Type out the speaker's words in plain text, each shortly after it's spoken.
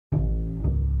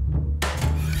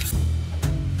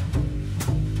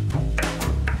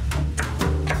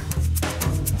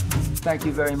Thank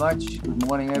you very much. Good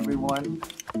morning, everyone.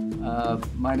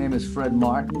 My name is Fred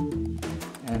Martin,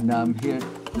 and I'm here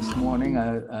this morning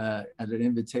at an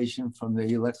invitation from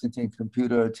the Lexington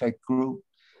Computer Tech Group,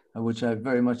 which I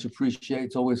very much appreciate.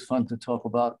 It's always fun to talk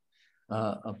about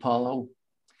Apollo,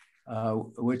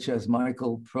 which, as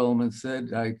Michael Perlman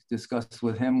said, I discussed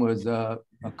with him, was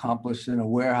accomplished in a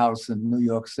warehouse in New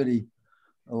York City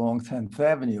along 10th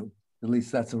Avenue. At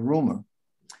least that's a rumor.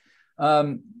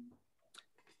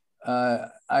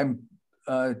 I'm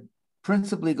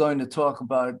principally going to talk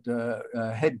about,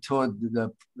 head toward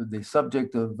the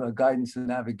subject of guidance and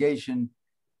navigation,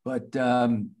 but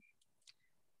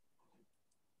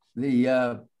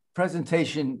the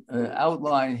presentation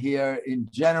outline here, in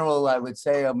general, I would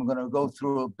say I'm going to go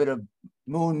through a bit of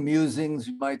moon musings,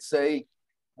 you might say,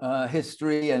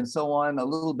 history and so on, a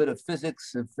little bit of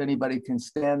physics, if anybody can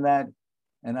stand that.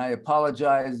 And I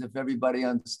apologize if everybody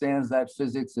understands that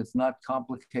physics. It's not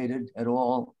complicated at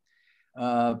all.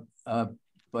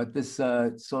 But this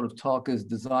sort of talk is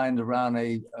designed around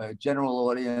a general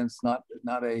audience, not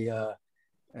a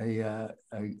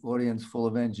audience full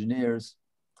of engineers.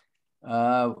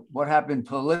 What happened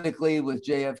politically with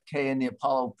JFK and the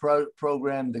Apollo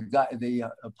program,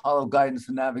 the Apollo guidance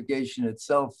and navigation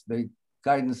itself, the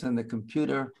guidance in the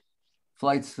computer,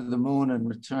 flights to the moon and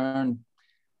return,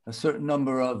 a certain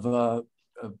number of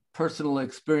personal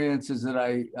experiences that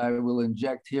I will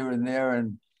inject here and there,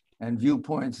 and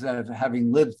viewpoints that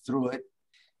having lived through it.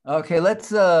 Okay, let's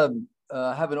have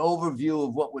an overview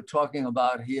of what we're talking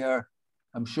about here.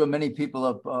 I'm sure many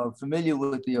people are familiar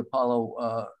with the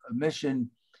Apollo mission,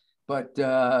 but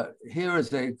here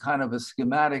is a kind of a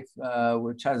schematic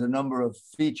which has a number of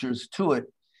features to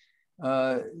it.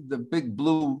 The big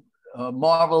blue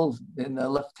marble in the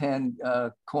left-hand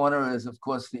corner is, of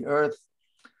course, the Earth.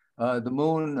 The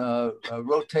moon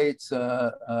rotates in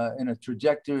a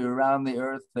trajectory around the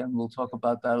Earth, and we'll talk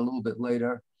about that a little bit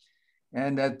later.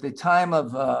 And at the time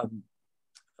of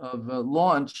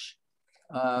launch,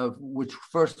 which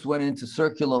first went into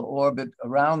circular orbit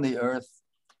around the Earth,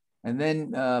 and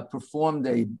then performed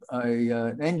an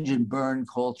engine burn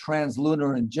called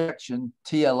translunar injection,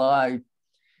 TLI,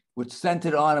 which sent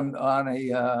it on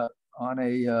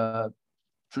a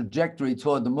trajectory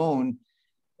toward the moon.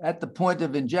 At the point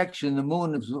of injection, the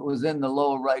moon was in the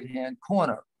lower right-hand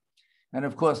corner. And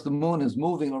of course, the moon is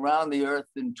moving around the Earth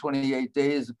in 28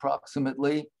 days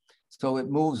approximately. So it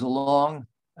moves along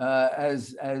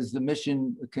as the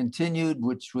mission continued,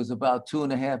 which was about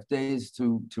 2.5 days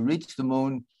to reach the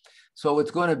moon. So it's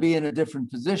going to be in a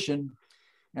different position.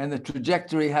 And the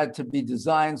trajectory had to be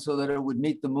designed so that it would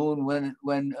meet the moon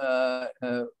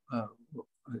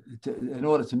in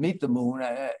order to meet the moon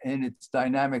in its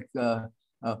dynamic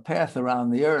path around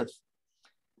the Earth.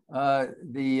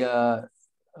 The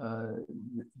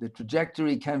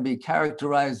trajectory can be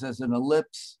characterized as an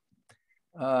ellipse.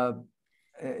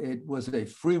 It was a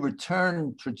free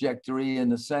return trajectory in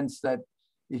the sense that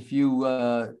if you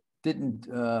didn't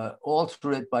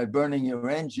alter it by burning your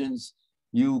engines,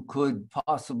 you could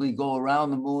possibly go around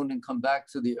the moon and come back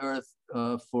to the Earth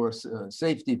for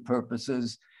safety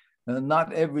purposes.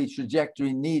 Not every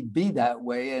trajectory need be that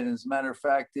way. And as a matter of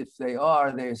fact, if they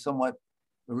are, they're somewhat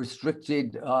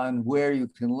restricted on where you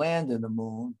can land in the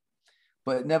moon.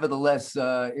 But nevertheless,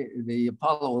 the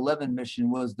Apollo 11 mission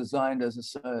was designed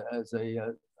as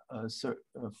a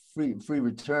free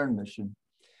return mission.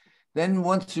 Then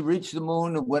once you reach the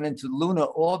moon, it went into lunar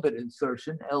orbit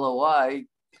insertion, LOI.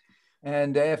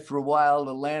 And after a while,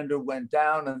 the lander went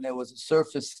down and there was a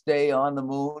surface stay on the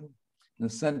moon in the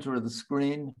center of the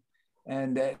screen.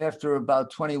 And after about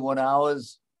 21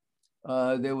 hours,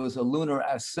 there was a lunar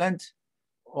ascent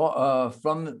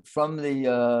from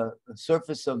the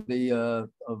surface of the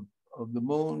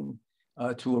moon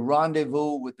to a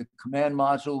rendezvous with the command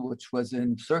module, which was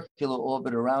in circular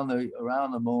orbit around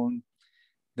the moon.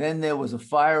 Then there was a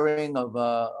firing of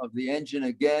the engine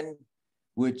again,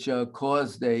 which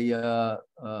caused a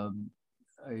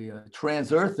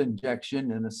trans-Earth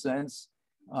injection, in a sense,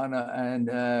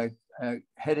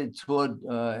 headed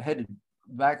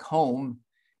back home,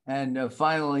 and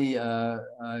finally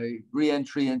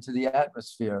re-entry into the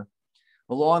atmosphere.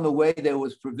 Along the way, there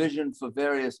was provision for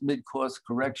various mid-course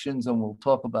corrections, and we'll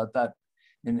talk about that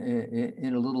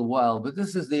in a little while. But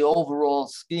this is the overall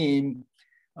scheme.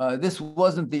 This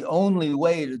wasn't the only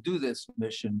way to do this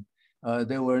mission.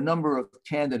 There were a number of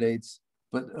candidates,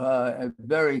 but a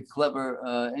very clever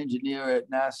engineer at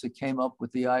NASA came up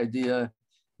with the idea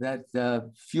that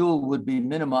fuel would be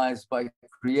minimized by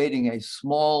creating a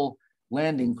small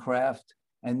landing craft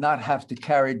and not have to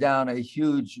carry down a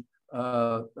huge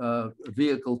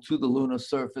vehicle to the lunar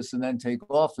surface and then take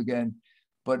off again.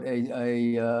 But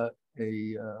a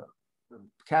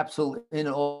capsule in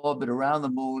orbit around the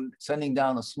moon, sending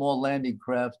down a small landing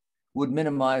craft, would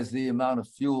minimize the amount of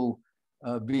fuel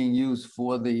being used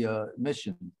for the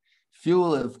mission.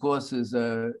 Fuel, of course, is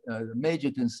a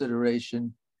major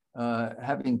consideration.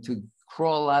 Having to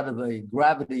crawl out of a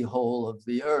gravity hole of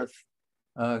the Earth,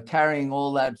 carrying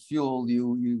all that fuel,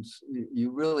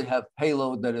 you really have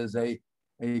payload that is a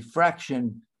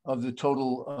fraction of the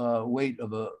total weight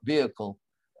of a vehicle.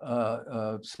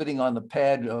 Sitting on the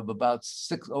pad of about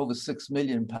over 6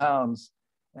 million pounds,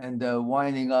 and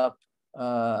winding up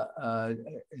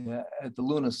at the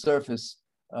lunar surface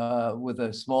with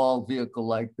a small vehicle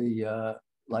like the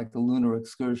lunar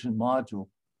excursion module.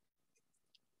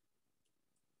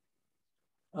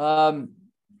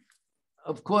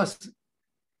 Of course,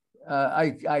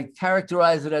 I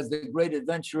characterize it as the great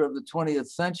adventure of the 20th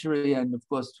century, and of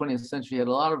course, 20th century had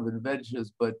a lot of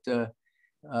adventures, but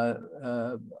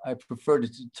I prefer to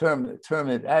term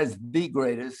it as the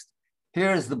greatest.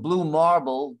 Here's the blue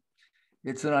marble.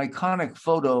 It's an iconic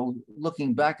photo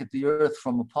looking back at the Earth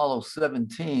from Apollo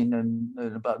 17 and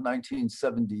about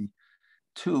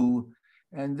 1972.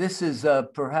 And this is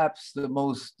perhaps the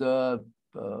most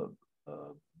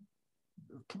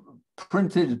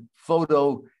printed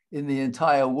photo in the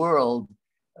entire world.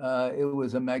 It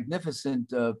was a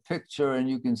magnificent picture, and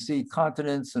you can see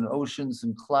continents and oceans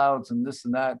and clouds and this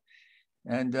and that.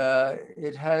 And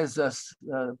it has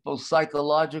both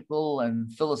psychological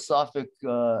and philosophic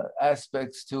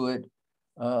aspects to it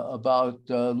about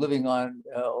living on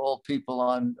all people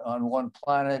on one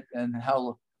planet, and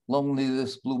how lonely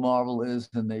this blue marble is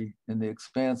in the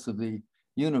expanse of the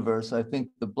universe. I think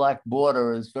the black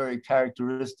border is very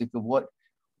characteristic of what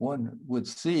one would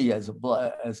see as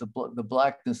the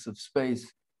blackness of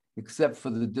space, except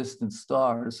for the distant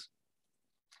stars.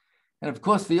 And of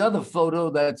course, the other photo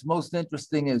that's most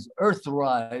interesting is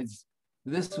Earthrise.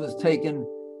 This was taken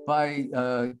by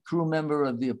a crew member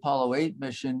of the Apollo 8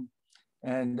 mission,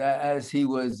 and as he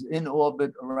was in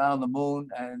orbit around the moon,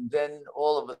 and then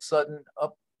all of a sudden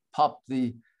up popped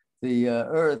the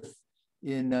Earth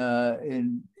in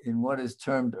what is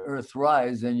termed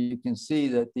Earthrise, and you can see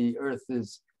that the Earth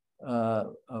is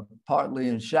partly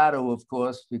in shadow, of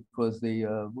course, because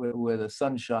where the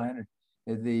sunshine,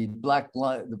 the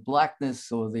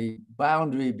blackness or the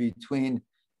boundary between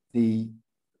the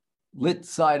lit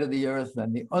side of the Earth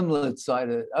and the unlit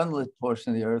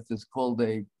portion of the Earth is called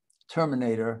a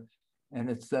terminator, and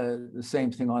it's the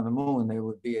same thing on the moon. There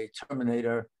would be a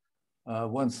terminator,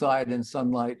 one side in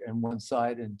sunlight and one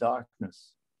side in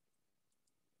darkness.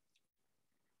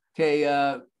 Okay,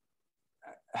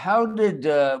 where did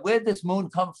this moon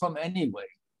come from anyway?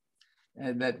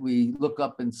 That we look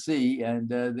up and see, and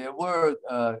there were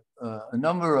a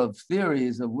number of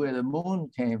theories of where the moon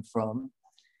came from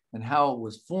and how it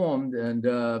was formed. And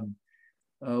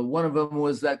one of them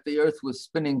was that the Earth was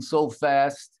spinning so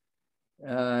fast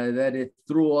that it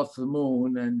threw off the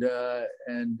moon, and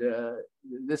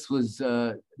this was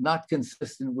not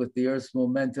consistent with the Earth's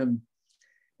momentum,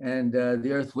 and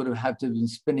the Earth would have had to have been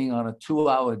spinning on a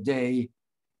 2-hour day.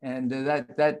 And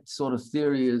that sort of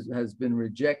theory has been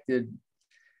rejected.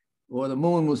 Or the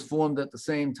moon was formed at the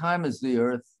same time as the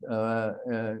Earth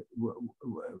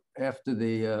after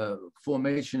the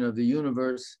formation of the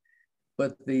universe.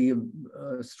 But the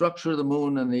structure of the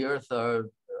moon and the Earth are,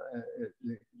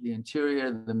 the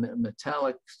interior, the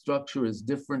metallic structure is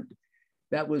different.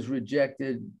 That was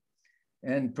rejected.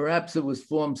 And perhaps it was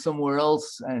formed somewhere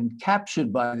else and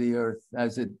captured by the Earth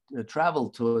as it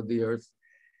traveled toward the Earth.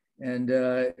 And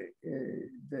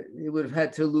it would have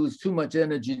had to lose too much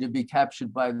energy to be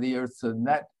captured by the Earth, and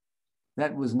that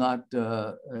was not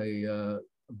a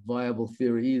viable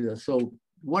theory either. So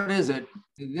what is it?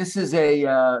 This is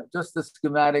just a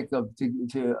schematic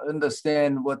to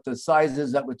understand what the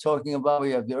sizes that we're talking about.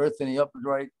 We have the Earth in the upper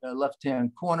right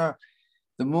left-hand corner.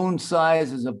 The moon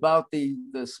size is about the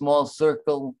small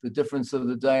circle, the difference of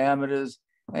the diameters.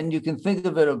 And you can think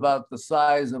of it about the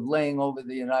size of laying over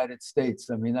the United States.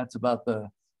 I mean, that's about the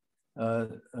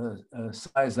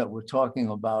size that we're talking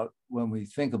about when we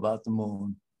think about the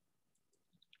moon.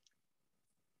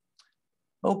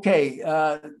 Okay,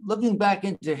 looking back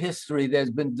into history,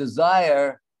 there's been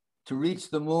desire to reach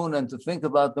the moon and to think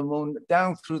about the moon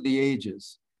down through the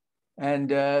ages.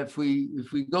 And if we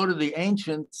go to the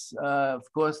ancients, of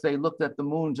course, they looked at the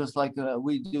moon just like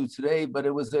we do today, but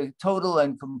it was a total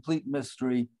and complete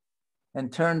mystery,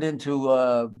 and turned into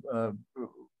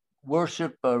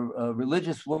worship,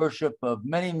 religious worship of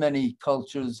many, many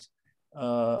cultures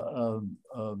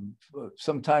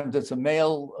sometimes it's a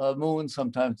male moon,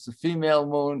 sometimes it's a female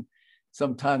moon.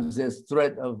 Sometimes there's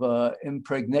threat of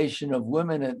impregnation of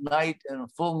women at night in a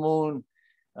full moon.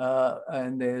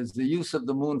 And there's the use of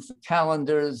the moon for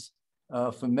calendars,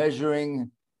 for measuring.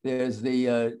 There's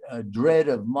the dread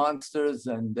of monsters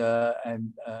and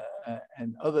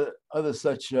other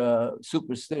such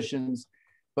superstitions.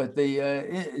 But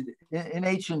in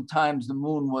ancient times, the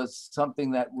moon was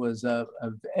something that was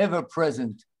ever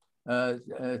present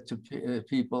to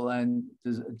people, and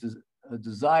a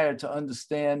desire to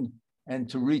understand and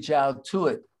to reach out to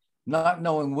it, not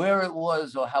knowing where it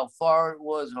was or how far it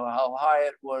was or how high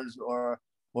it was or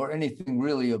anything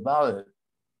really about it.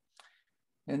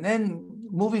 And then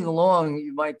moving along,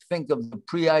 you might think of the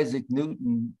pre-Isaac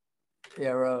Newton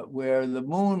era, where the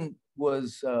moon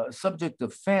was a subject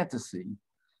of fantasy,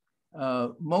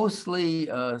 mostly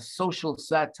social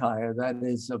satire, that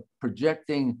is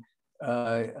projecting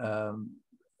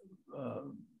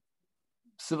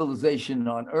civilization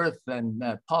on Earth and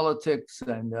politics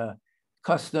and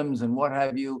customs and what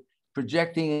have you,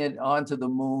 projecting it onto the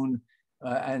moon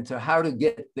and to how to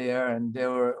get there. And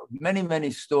there were many, many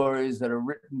stories that are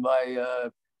written by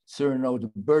Cyrano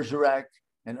de Bergerac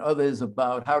and others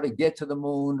about how to get to the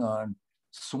moon on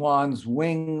swan's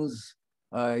wings,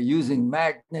 using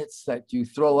magnets that you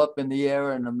throw up in the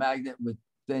air, and a magnet would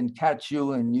then catch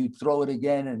you and you throw it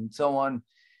again, and so on.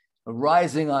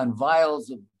 Rising on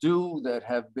vials of dew that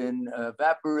have been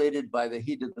evaporated by the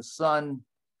heat of the sun,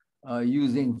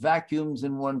 using vacuums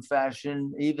in one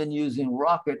fashion, even using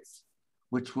rockets,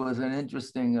 which was an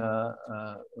interesting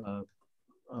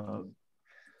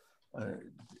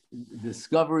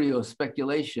discovery or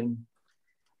speculation.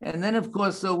 And then, of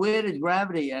course, so where did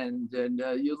gravity end? And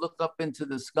you look up into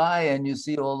the sky and you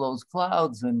see all those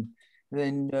clouds, and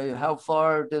then how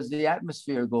far does the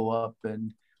atmosphere go up?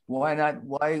 And why not?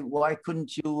 Why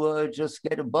couldn't you just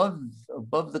get above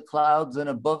the clouds and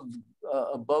above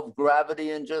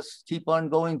gravity and just keep on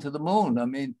going to the moon? I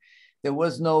mean, there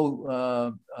was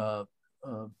no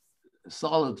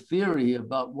solid theory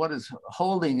about what is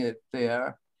holding it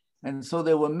there, and so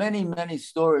there were many, many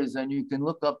stories, and you can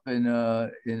look up on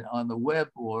the web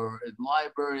or in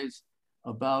libraries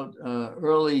about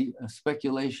early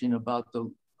speculation about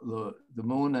the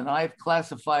moon, and I've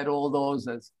classified all those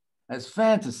as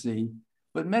fantasy,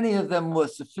 but many of them were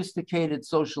sophisticated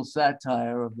social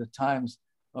satire of the times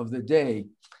of the day.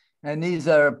 And these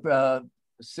are the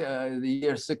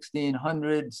year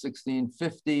 1600,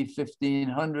 1650,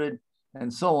 1500,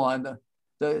 and so on.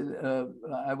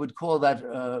 I would call that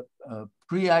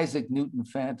pre-Isaac Newton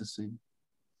fantasy.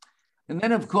 And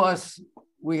then, of course,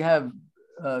 we have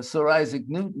Sir Isaac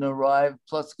Newton arrived,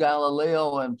 plus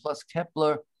Galileo and plus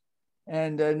Kepler.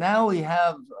 And now we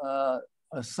have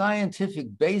a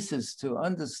scientific basis to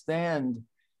understand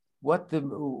what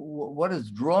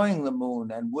is drawing the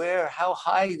moon, and how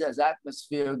high does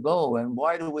atmosphere go, and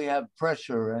why do we have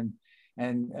pressure,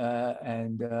 and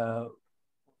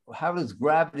how does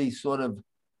gravity sort of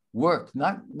work?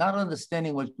 Not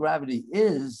understanding what gravity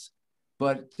is,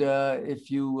 but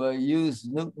if you use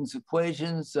Newton's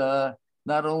equations,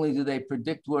 not only do they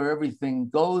predict where everything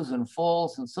goes and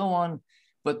falls and so on,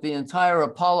 but the entire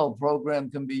Apollo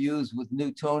program can be used with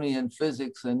Newtonian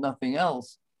physics and nothing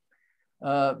else.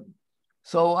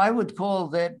 So I would call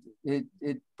that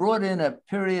it brought in a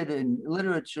period in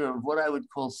literature of what I would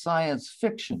call science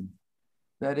fiction.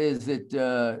 That is,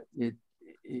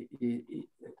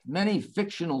 many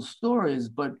fictional stories,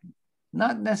 but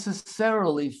not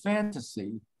necessarily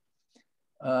fantasy.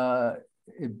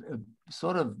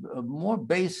 Sort of more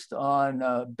based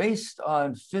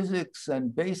on physics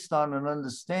and based on an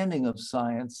understanding of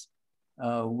science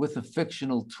with a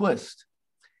fictional twist.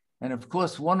 And of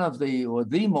course, one of the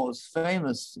most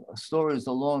famous stories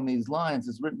along these lines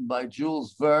is written by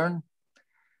Jules Verne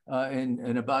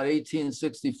in about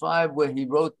 1865, where he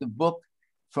wrote the book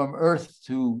From Earth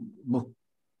to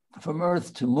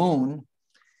Moon.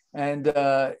 And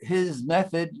his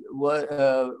method was,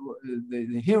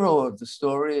 the hero of the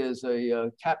story is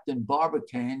a Captain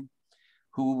Barbicane,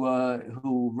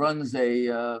 who runs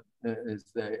a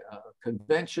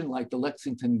convention like the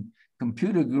Lexington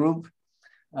Computer Group,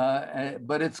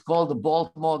 but it's called the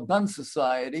Baltimore Gun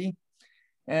Society.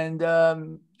 And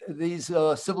these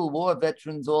Civil War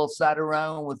veterans all sat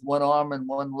around with one arm and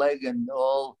one leg and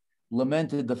all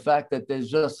lamented the fact that there's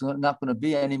just not going to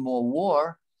be any more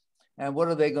war. And what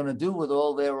are they going to do with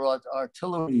all their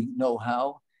artillery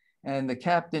know-how? And the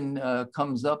captain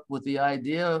comes up with the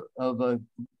idea of a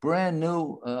brand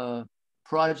new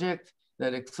project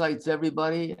that excites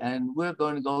everybody, and we're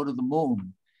going to go to the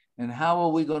moon. And how are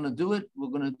we going to do it?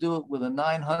 We're going to do it with a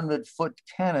 900-foot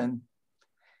cannon,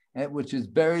 which is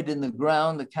buried in the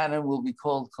ground. The cannon will be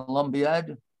called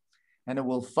Columbiad, and it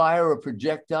will fire a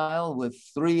projectile with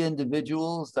 3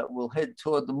 individuals that will head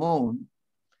toward the moon.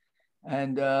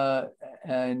 And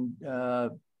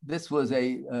this was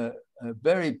a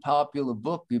very popular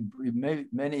book.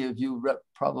 Many of you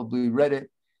probably read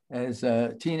it as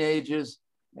teenagers.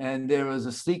 And there was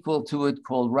a sequel to it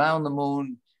called Round the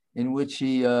Moon, in which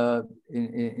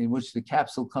in which the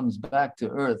capsule comes back to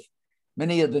Earth.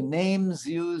 Many of the names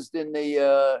used in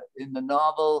the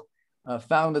novel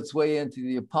found its way into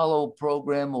the Apollo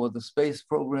program or the space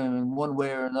program in one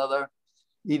way or another,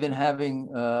 even having,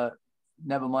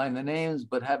 never mind the names,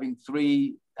 but having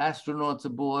 3 astronauts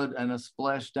aboard and a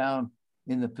splashdown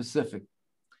in the Pacific.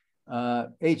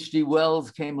 H.G.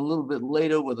 Wells came a little bit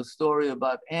later with a story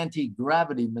about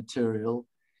anti-gravity material,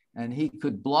 and he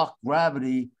could block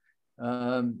gravity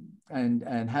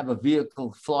and have a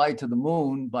vehicle fly to the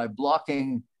moon by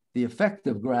blocking the effect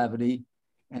of gravity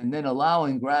and then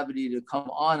allowing gravity to come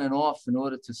on and off in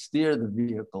order to steer the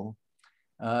vehicle.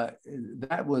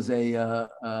 That was a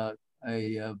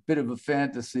bit of a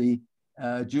fantasy.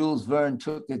 Jules Verne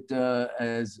took it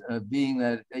as being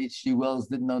that H.G. Wells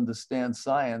didn't understand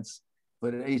science,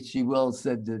 but H.G. Wells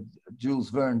said that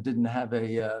Jules Verne didn't have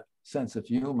a sense of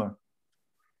humor.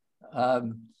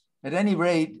 At any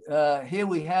rate, here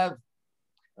we have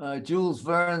Jules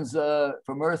Verne's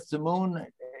From Earth to Moon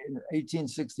in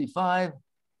 1865,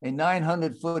 a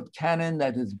 900-foot cannon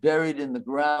that is buried in the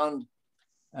ground.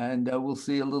 And we'll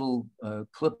see a little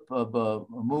clip of a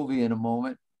movie in a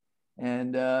moment.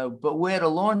 And but where to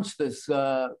launch this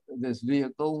this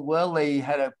vehicle? Well, they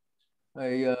had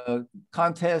a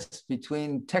contest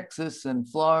between Texas and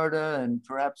Florida and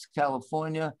perhaps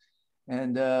California,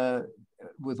 and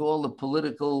with all the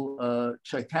political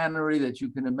chicanery that you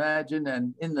can imagine,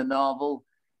 and in the novel,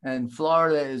 and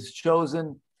Florida is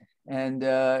chosen, and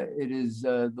it is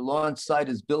the launch site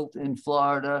is built in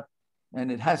Florida,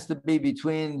 and it has to be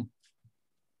between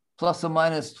plus or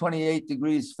minus 28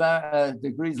 degrees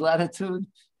latitude.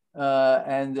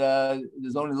 And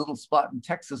there's only a little spot in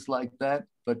Texas like that,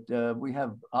 but we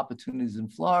have opportunities in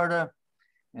Florida.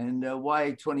 And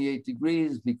why 28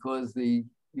 degrees? Because you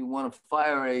want to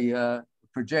fire a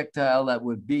projectile that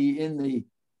would be in the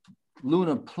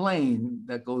lunar plane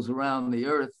that goes around the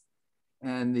Earth.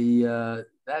 And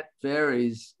that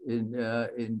varies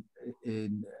in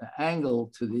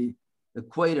angle to the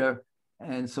equator.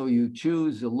 And so you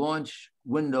choose a launch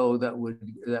window that would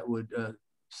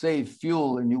save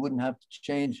fuel, and you wouldn't have to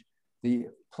change the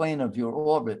plane of your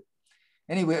orbit.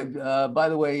 Anyway, by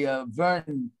the way,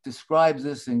 Verne describes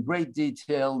this in great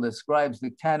detail, describes the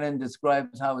cannon,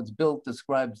 describes how it's built,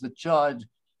 describes the charge,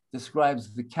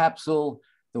 describes the capsule,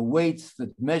 the weights,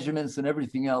 the measurements, and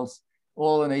everything else,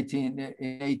 all in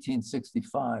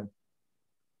 1865.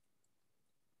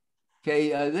 Okay,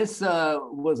 this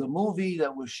was a movie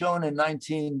that was shown in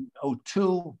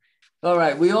 1902. All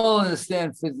right, we all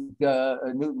understand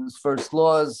Newton's first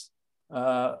laws.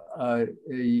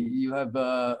 You have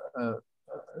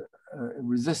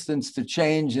resistance to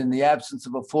change. In the absence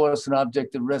of a force, an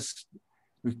object at rest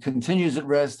continues at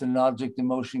rest, and an object in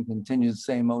motion continues the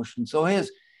same motion. So here's,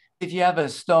 if you have a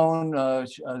stone, a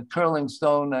curling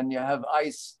stone, and you have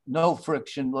ice, no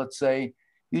friction, let's say,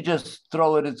 you just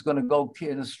throw it, it's going to go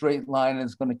in a straight line, and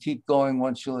it's going to keep going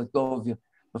once you let go of the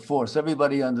force.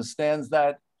 Everybody understands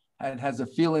that and has a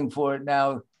feeling for it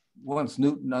now, once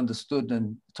Newton understood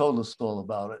and told us all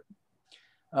about it.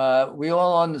 We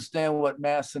all understand what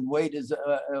mass and weight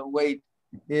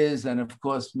is, and of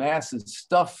course, mass is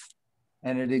stuff,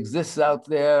 and it exists out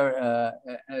there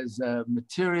as a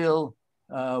material.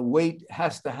 Weight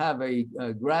has to have a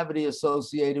gravity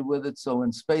associated with it. So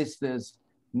in space, there's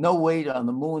no weight. On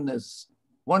the moon, there's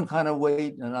one kind of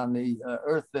weight, and on the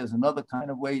Earth, there's another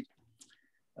kind of weight,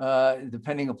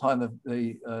 depending upon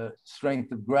the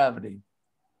strength of gravity.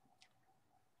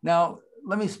 Now,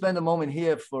 let me spend a moment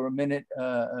here for a minute,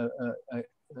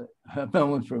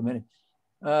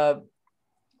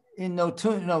 In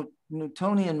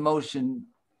Newtonian motion,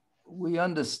 we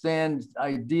understand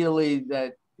ideally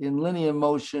that in linear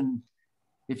motion,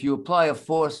 if you apply a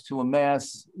force to a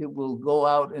mass, it will go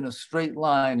out in a straight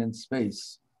line in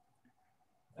space.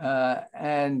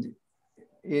 And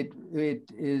it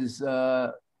is,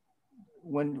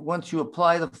 once you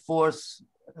apply the force,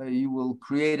 you will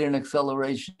create an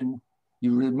acceleration.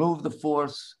 You remove the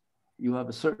force, you have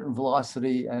a certain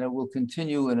velocity, and it will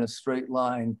continue in a straight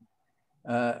line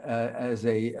as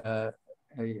a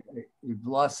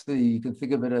velocity. You can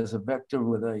think of it as a vector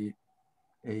with a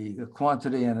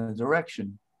quantity and a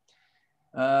direction.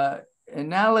 Uh,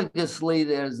 Analogously,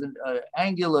 there's an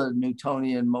angular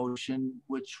Newtonian motion,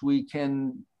 which we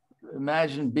can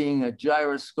imagine being a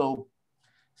gyroscope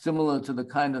similar to the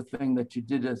kind of thing that you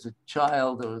did as a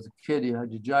child or as a kid. You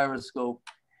had your gyroscope,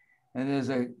 and there's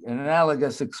an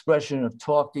analogous expression of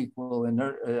torque equal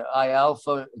I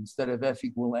alpha instead of F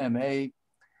equal ma.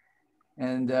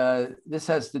 And this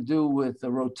has to do with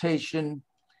the rotation.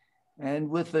 And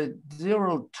with a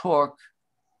zero torque,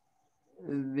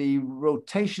 the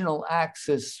rotational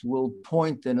axis will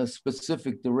point in a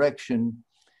specific direction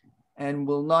and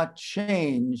will not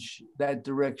change that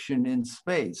direction in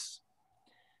space.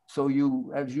 So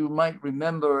you, as you might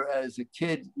remember as a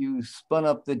kid, you spun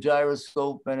up the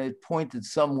gyroscope and it pointed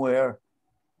somewhere,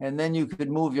 and then you could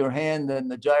move your hand and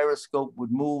the gyroscope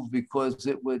would move because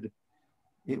it would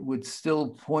still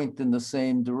point in the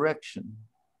same direction.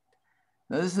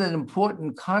 Now, this is an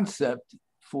important concept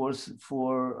for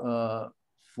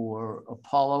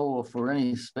Apollo or for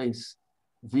any space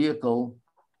vehicle,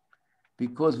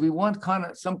 because we want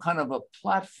some kind of a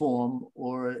platform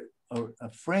or a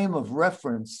frame of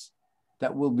reference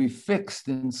that will be fixed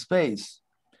in space.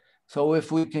 So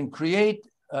if we can create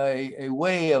a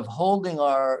way of holding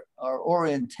our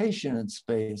orientation in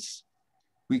space,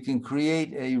 we can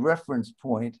create a reference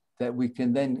point that we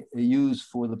can then use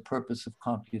for the purpose of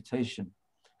computation.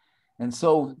 And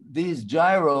so these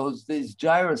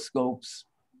gyroscopes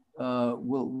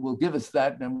will give us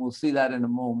that, and we'll see that in a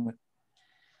moment.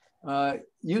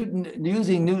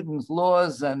 Using Newton's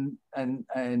laws and a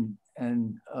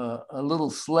little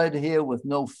sled here with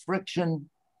no friction.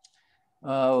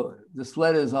 The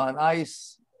sled is on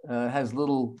ice, has a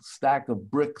little stack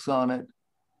of bricks on it,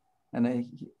 and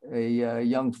a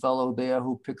young fellow there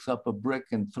who picks up a brick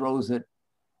and throws it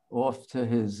off to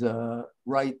his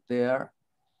right there.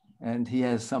 And he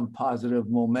has some positive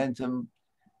momentum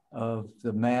of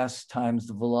the mass times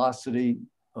the velocity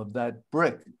of that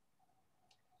brick.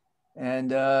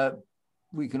 And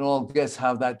we can all guess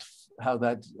how that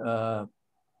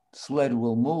sled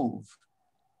will move.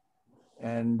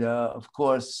 And of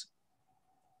course,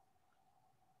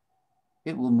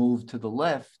 it will move to the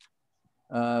left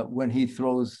when he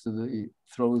throws the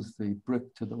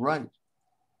brick to the right.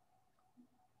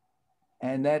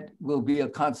 And that will be a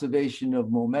conservation of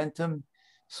momentum.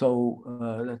 So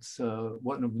that's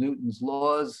one of Newton's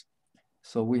laws.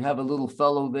 So we have a little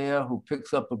fellow there who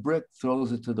picks up a brick,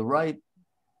 throws it to the right.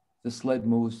 The sled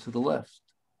moves to the left.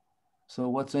 So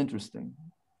what's interesting?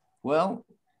 Well,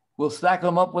 we'll stack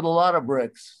him up with a lot of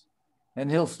bricks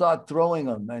and he'll start throwing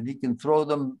them, and he can throw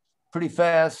them pretty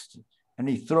fast, and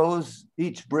he throws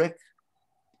each brick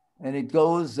and it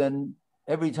goes, and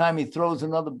every time he throws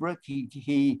another brick,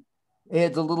 he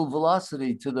adds a little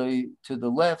velocity to the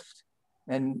left.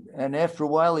 And after a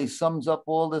while, he sums up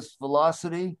all this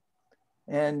velocity,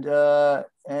 and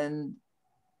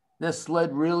this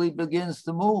sled really begins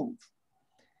to move.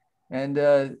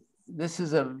 And this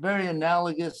is a very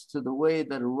analogous to the way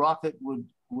that a rocket would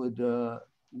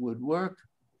work.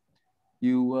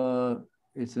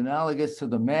 It's analogous to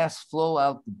the mass flow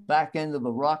out the back end of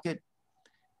a rocket.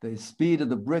 The speed of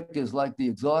the brick is like the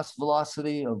exhaust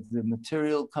velocity of the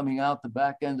material coming out the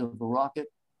back end of the rocket.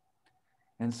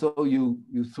 And so you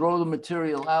throw the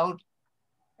material out,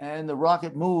 and the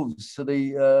rocket moves to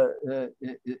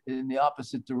in the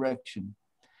opposite direction.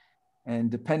 And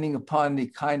depending upon the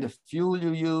kind of fuel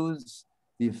you use,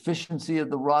 the efficiency of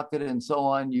the rocket, and so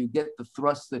on, you get the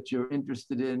thrust that you're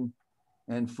interested in.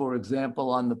 And for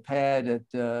example, on the pad at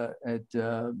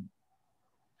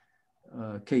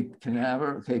Cape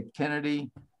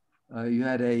Kennedy, you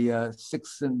had a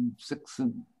six and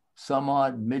some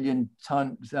odd million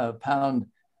pound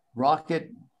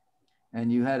rocket,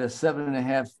 and you had a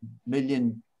 7.5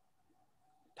 million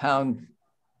pound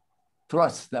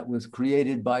thrust that was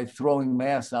created by throwing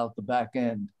mass out the back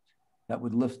end that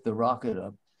would lift the rocket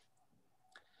up.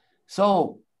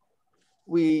 So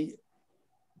we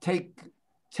take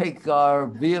our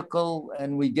vehicle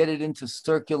and we get it into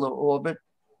circular orbit.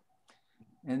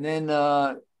 And then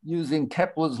using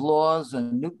Kepler's laws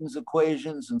and Newton's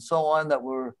equations and so on that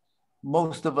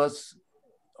most of us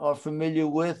are familiar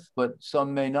with, but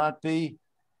some may not be,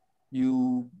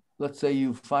 let's say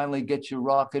you finally get your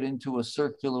rocket into a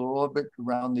circular orbit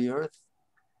around the Earth.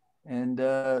 And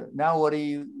now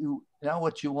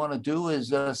what you want to do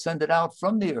is send it out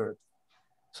from the Earth.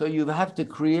 So you have to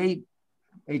create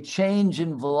a change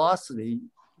in velocity,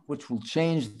 which will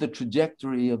change the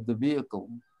trajectory of the vehicle.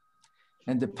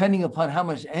 And depending upon how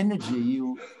much energy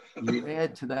you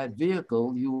add to that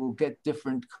vehicle, you will get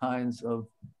different kinds of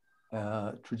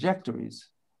trajectories.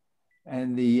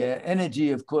 And the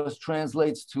energy, of course,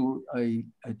 translates to a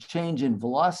change in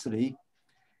velocity.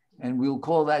 And we'll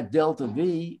call that delta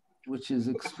V, which is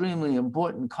extremely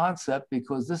important concept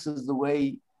because this is the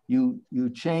way you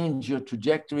change your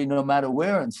trajectory no matter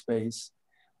where in space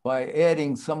by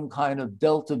adding some kind of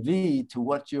delta V to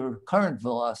what your current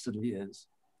velocity is.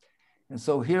 And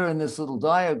so here in this little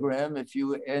diagram, if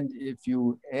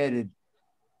you added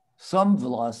some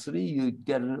velocity, you'd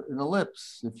get an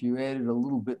ellipse. If you added a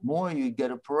little bit more, you'd get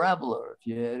a parabola. If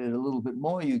you added a little bit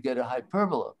more, you get a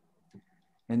hyperbola.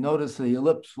 And notice the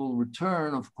ellipse will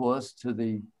return, of course, to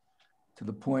the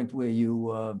point where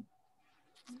you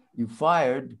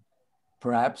fired,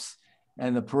 perhaps,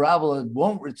 and the parabola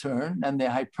won't return, and the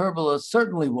hyperbola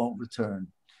certainly won't return.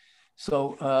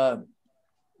 So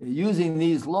using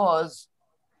these laws,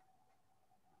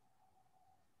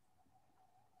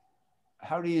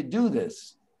 how do you do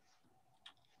this?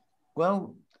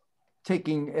 Well,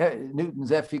 taking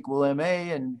Newton's F equal ma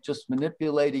and just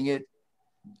manipulating it,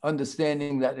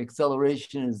 understanding that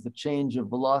acceleration is the change of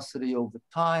velocity over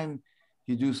time.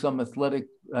 You do some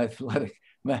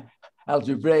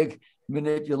algebraic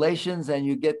manipulations, and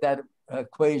you get that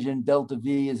equation delta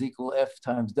V is equal F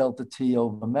times delta T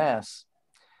over mass.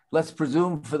 Let's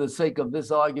presume for the sake of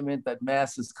this argument that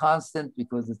mass is constant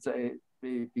because it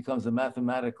becomes a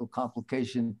mathematical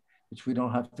complication, which we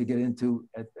don't have to get into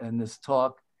in this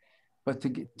talk. But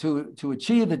to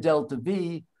achieve the delta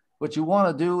V, what you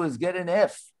want to do is get an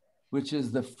F, which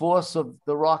is the force of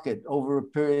the rocket over a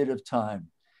period of time.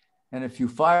 And if you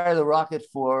fire the rocket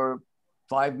for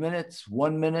 5 minutes,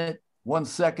 1 minute, 1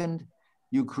 second,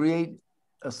 you create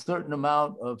a certain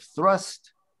amount of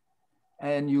thrust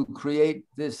and you create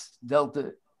this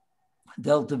delta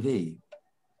V.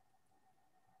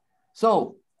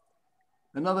 So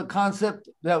another concept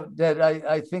that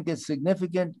I think is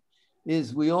significant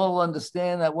is we all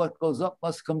understand that what goes up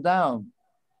must come down.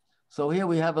 So here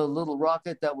we have a little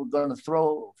rocket that we're going to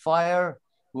throw fire.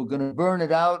 We're going to burn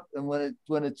it out. And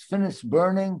when it's finished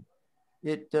burning,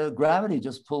 gravity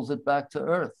just pulls it back to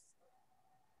Earth.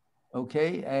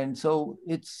 Okay, and so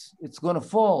it's going to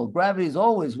fall. Gravity is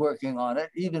always working on it,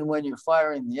 even when you're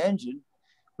firing the engine.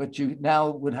 But you now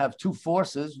would have two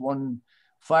forces, one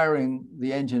firing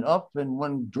the engine up and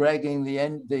one dragging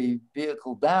the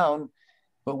vehicle down.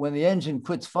 But when the engine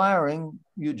quits firing,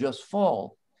 you just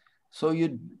fall. So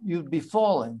you'd be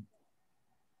falling.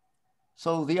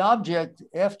 So the object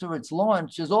after its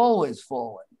launch is always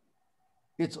falling.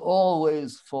 It's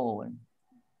always falling.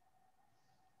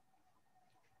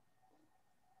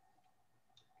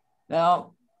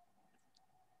 Now,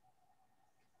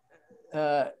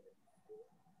 I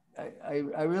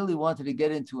really wanted to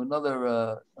get into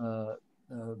another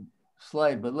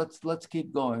slide, but let's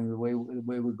keep going the way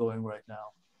we're going right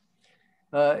now.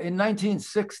 In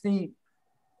 1960,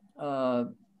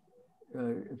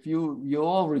 if you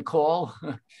all recall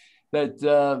that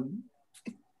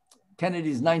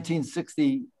Kennedy's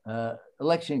 1960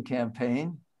 election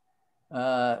campaign,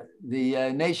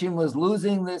 the nation was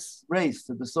losing this race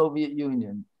to the Soviet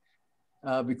Union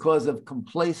because of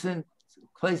complacency,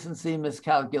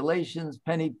 miscalculations,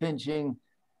 penny pinching,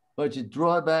 budget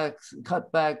drawbacks,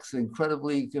 cutbacks,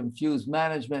 incredibly confused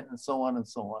management, and so on and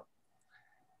so on.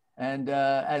 And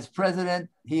as president,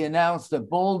 he announced a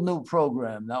bold new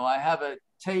program. Now I have a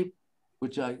tape,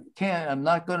 which I'm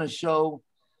not going to show,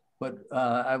 but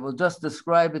I will just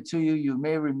describe it to you. You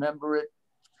may remember it.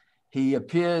 He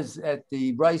appears at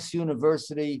the Rice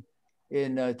University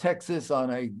in Texas on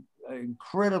an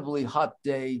incredibly hot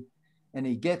day, and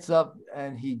he gets up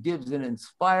and he gives an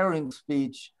inspiring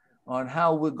speech on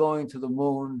how we're going to the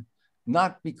moon,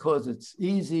 not because it's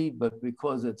easy, but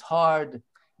because it's hard,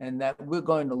 and that we're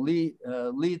going to lead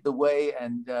the way,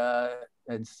 and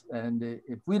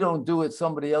if we don't do it,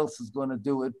 somebody else is going to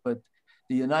do it, but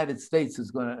the United States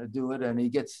is going to do it, and he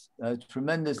gets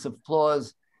tremendous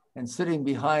applause. And sitting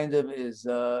behind him is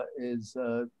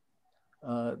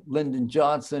Lyndon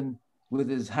Johnson with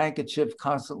his handkerchief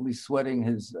constantly sweating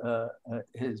his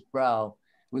brow.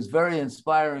 It was a very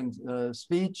inspiring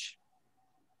speech.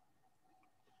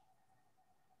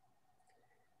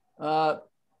 Now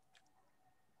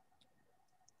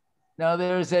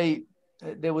there was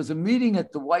a meeting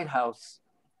at the White House,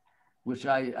 which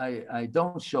I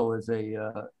don't show as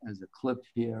a clip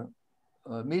here.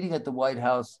 A meeting at the White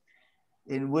House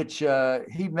in which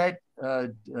JFK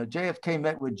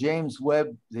met with James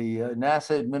Webb, the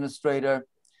NASA administrator,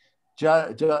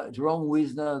 Jerome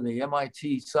Wiesner, the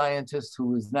MIT scientist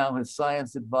who is now his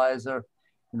science advisor,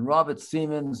 and Robert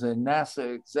Siemens, a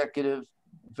NASA executive,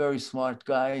 very smart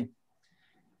guy.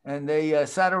 And they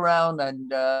sat around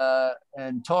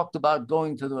and talked about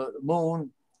going to the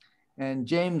moon. And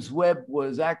James Webb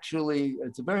was actually,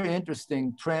 it's a very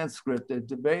interesting transcript.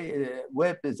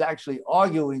 Webb is actually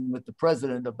arguing with the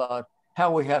president about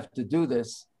how we have to do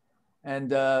this.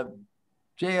 And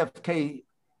JFK,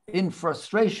 in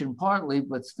frustration partly,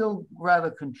 but still rather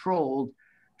controlled,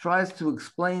 tries to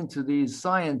explain to these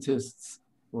scientists,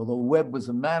 although Webb was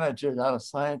a manager, not a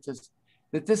scientist,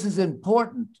 that this is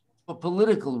important for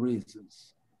political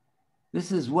reasons.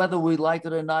 This is, whether we like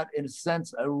it or not, in a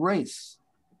sense, a race.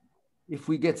 If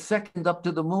we get second up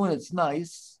to the moon, it's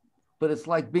nice, but it's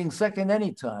like being second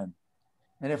anytime.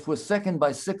 And if we're second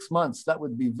by 6 months, that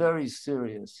would be very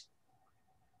serious.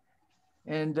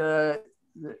 And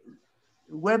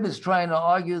Webb is trying to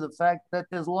argue the fact that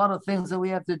there's a lot of things that we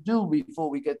have to do before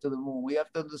we get to the moon. We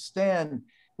have to understand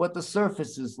what the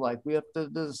surface is like. We have to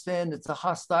understand it's a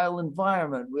hostile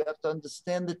environment. We have to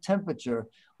understand the temperature.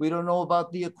 We don't know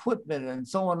about the equipment and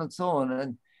so on and so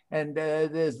on. And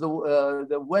there's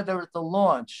the weather at the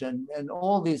launch and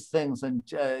all these things. And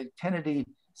Kennedy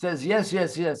says, yes,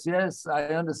 yes, yes, yes, I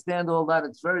understand all that.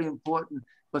 It's very important.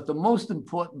 But the most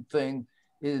important thing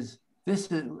is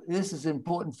this is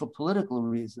important for political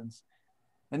reasons.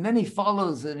 And then he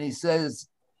follows and he says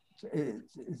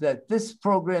that this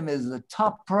program is a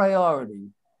top priority.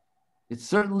 It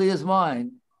certainly is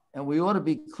mine. And we ought to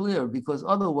be clear, because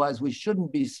otherwise we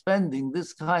shouldn't be spending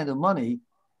this kind of money,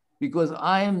 because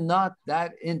I am not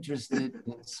that interested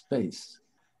in space.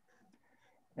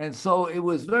 And so it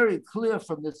was very clear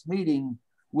from this meeting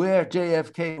where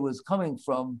JFK was coming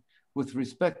from with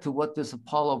respect to what this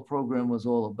Apollo program was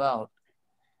all about.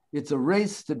 It's a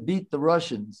race to beat the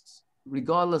Russians,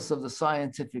 regardless of the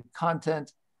scientific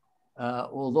content,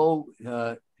 although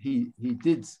he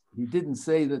didn't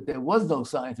say that there was no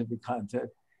scientific content,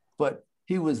 but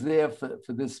he was there for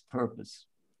this purpose.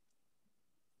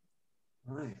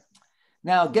 Right.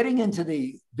 Now, getting into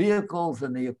the vehicles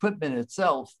and the equipment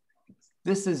itself,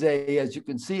 this is as you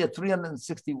can see, a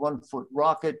 361-foot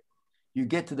rocket. You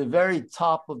get to the very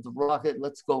top of the rocket.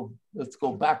 Let's go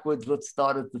backwards. Let's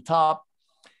start at the top.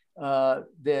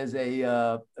 There's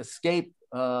a escape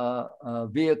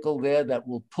vehicle there that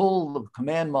will pull the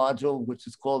command module, which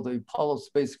is called the Apollo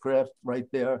spacecraft, right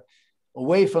there,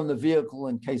 away from the vehicle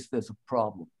in case there's a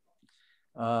problem,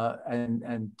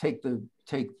 and take the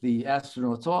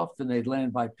astronauts off, and they'd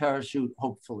land by parachute,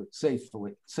 hopefully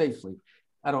safely.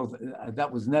 That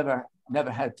was never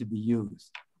had to be used.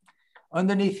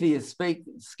 Underneath the escape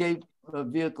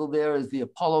vehicle there is the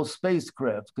Apollo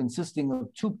spacecraft, consisting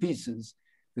of two pieces,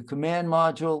 the command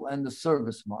module and the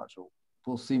service module.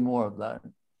 We'll see more of that.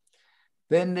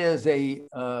 Then there's a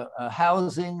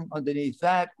housing underneath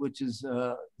that, which is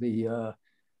where the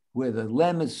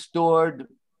LEM is stored,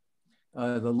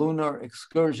 the Lunar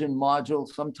Excursion Module,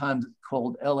 sometimes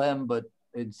called LM, but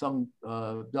in some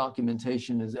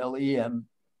documentation is LEM.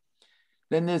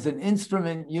 Then there's an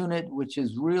instrument unit, which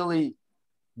is really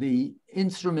the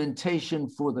instrumentation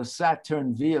for the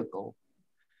Saturn vehicle,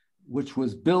 which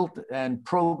was built and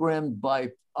programmed by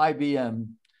IBM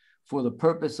for the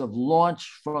purpose of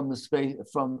launch from the space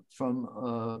from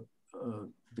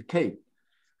the Cape.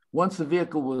 Once the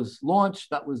vehicle was launched,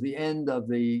 that was the end of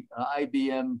the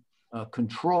IBM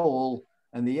control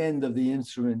and the end of the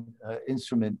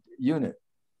instrument unit.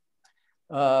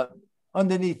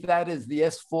 Underneath that is the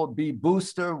S4B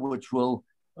booster, which will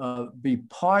be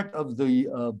part of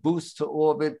the boost to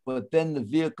orbit, but then the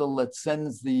vehicle that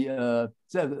sends the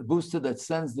booster that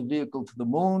sends the vehicle to the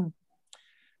moon.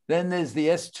 Then there's the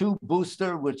S2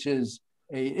 booster, which is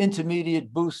an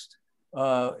intermediate boost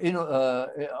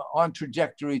on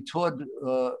trajectory toward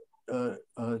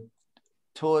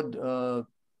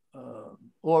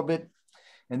orbit.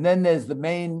 And then there's the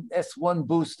main S1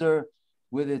 booster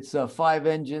with its 5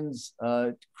 engines,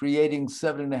 creating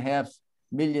 7.5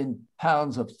 million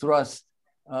pounds of thrust,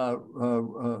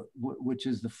 which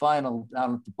is the final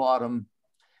down at the bottom.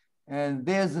 And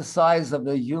there's the size of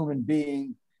a human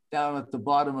being down at the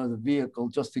bottom of the vehicle,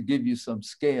 just to give you some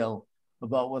scale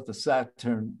about what the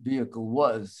Saturn vehicle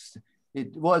was.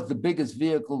 It was the biggest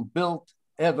vehicle built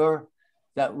ever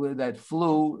that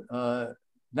flew.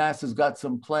 NASA's got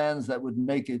some plans that would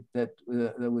make it that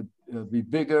would be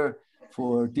bigger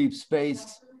for deep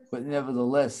space, but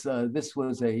nevertheless, this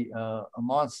was a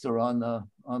monster on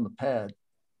the pad.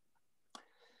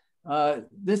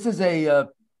 This is a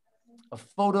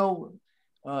photo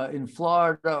in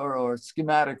Florida, or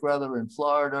schematic rather, in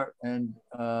Florida, and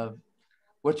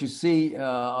what you see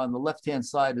on the left-hand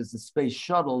side is the space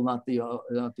shuttle, not the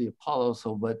Apollo,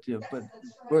 but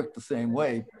worked the same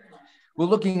way. We're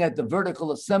looking at the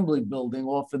vertical assembly building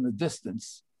off in the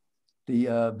distance.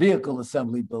 vehicle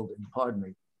assembly building, pardon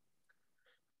me.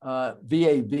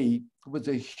 VAB was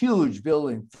a huge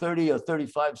building, 30 or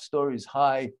 35 stories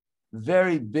high,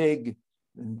 very big.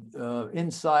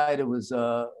 Inside it was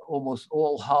almost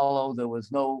all hollow. There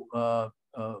was no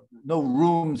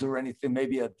rooms or anything,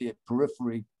 maybe at the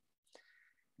periphery.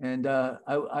 And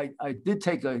I did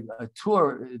take a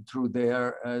tour through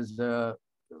there as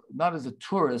not as a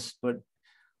tourist, but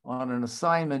on an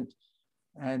assignment.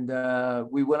 And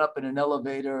we went up in an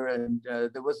elevator, and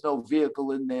there was no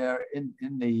vehicle in there in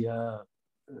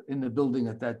the building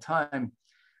at that time,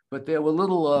 but there were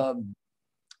little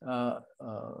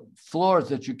floors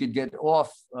that you could get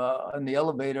off on the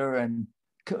elevator,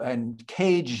 and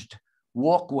caged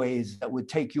walkways that would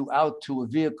take you out to a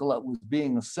vehicle that was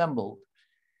being assembled.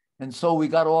 And so we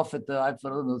got off at the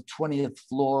 20th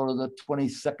floor or the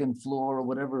 22nd floor or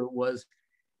whatever it was.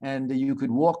 And you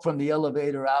could walk from the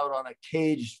elevator out on a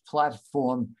caged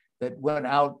platform that went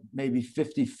out maybe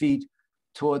 50 feet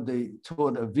toward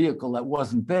a vehicle that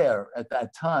wasn't there at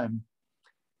that time.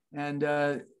 And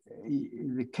the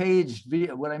caged,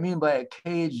 what I mean by a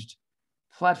caged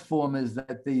platform is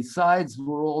that the sides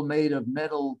were all made of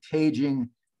metal caging,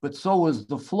 but so was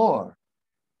the floor.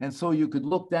 And so you could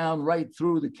look down right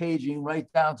through the caging, right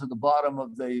down to the bottom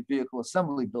of the vehicle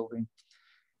assembly building.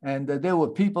 And there were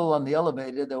people on the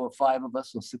elevator. There were 5 of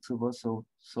us or 6 of us, or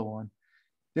so on.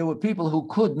 There were people who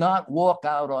could not walk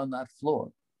out on that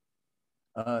floor.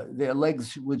 Their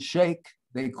legs would shake.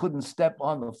 They couldn't step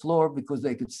on the floor because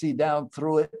they could see down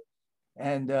through it.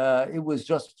 And it was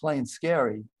just plain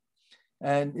scary.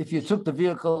 And if you took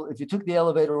the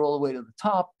elevator all the way to the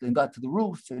top and got to the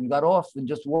roof and got off and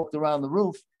just walked around the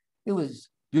roof, it was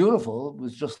beautiful. It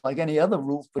was just like any other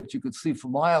roof, but you could see for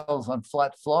miles on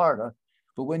flat Florida.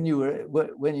 But when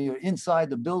you're inside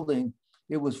the building,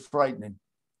 it was frightening.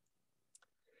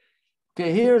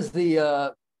 Okay, here's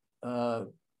the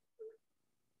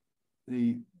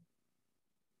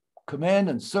command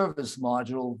and service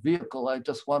module vehicle. I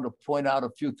just want to point out a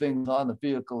few things on the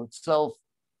vehicle itself.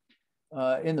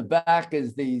 In the back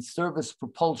is the service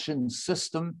propulsion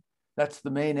system. That's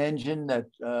the main engine that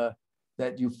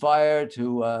you fire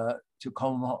to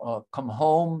come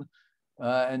home.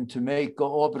 And to make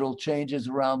orbital changes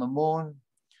around the moon.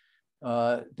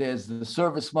 There's the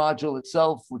service module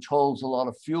itself, which holds a lot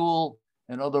of fuel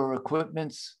and other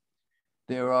equipments.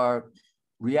 There are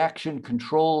reaction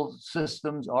control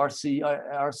systems,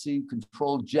 RC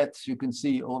controlled jets. You can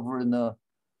see over in the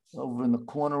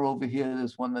corner over here,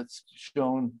 there's one that's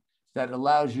shown that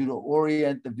allows you to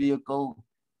orient the vehicle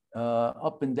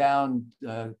up and down,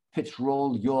 pitch,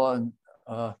 roll, yaw.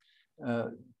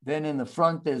 Then in the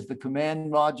front, there's the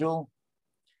command module,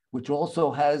 which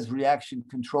also has reaction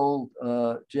control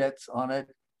jets on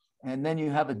it. And then you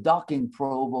have a docking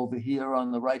probe over here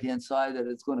on the right-hand side that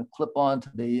it's going to clip onto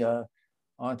the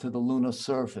lunar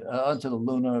surface, onto the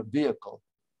lunar vehicle.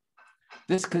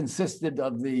 This consisted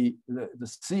of the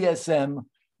CSM,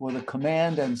 or the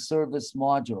command and service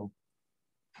module.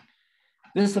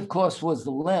 This, of course, was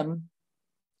the LEM,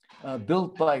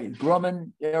 built by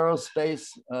Grumman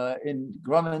Aerospace in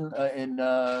Grumman in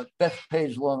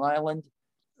Bethpage, Long Island.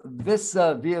 This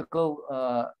vehicle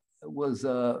was,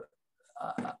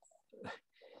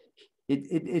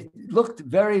 it looked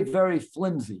very, very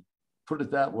flimsy, put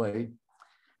it that way.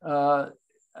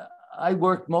 I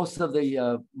worked most of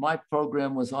my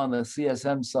program was on the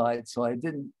CSM side, so I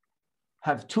didn't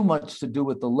have too much to do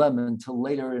with the LEM until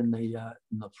later in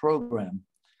the program.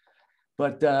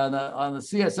 But on the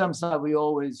CSM side, we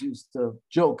always used to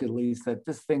joke, at least, that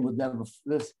this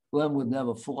LEM would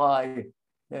never fly.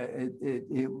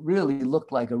 It really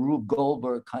looked like a Rube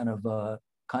Goldberg kind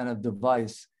of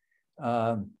device,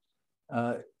 and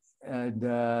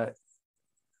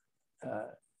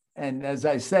as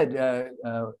I said,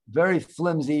 very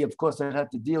flimsy. Of course, it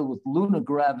had to deal with lunar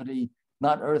gravity,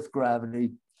 not Earth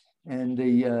gravity, and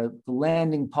the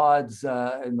landing pods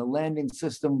and the landing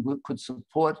system could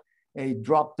support a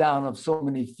drop down of so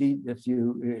many feet if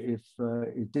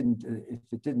it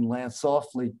didn't land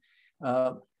softly,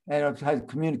 and it had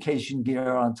communication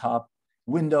gear on top,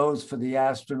 windows for the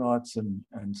astronauts,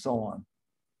 and so on.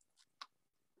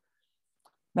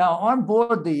 Now, on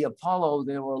board the Apollo,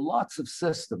 there were lots of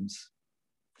systems.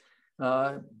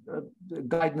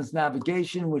 Guidance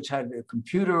navigation, which had a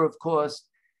computer, of course,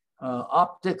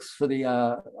 optics for the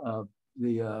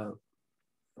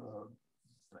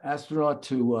astronaut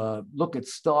to look at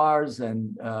stars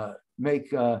and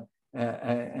make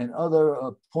and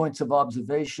other points of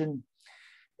observation,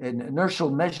 an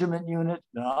inertial measurement unit,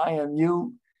 an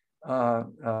IMU,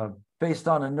 based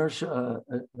on inertia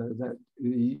that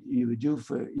you would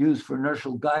use for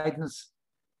inertial guidance.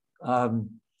 I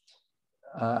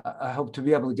hope to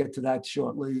be able to get to that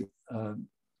shortly.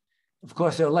 Of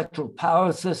course, the electrical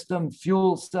power system,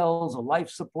 fuel cells, a life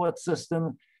support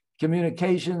system,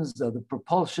 communications, the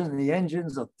propulsion, the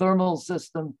engines, a thermal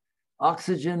system,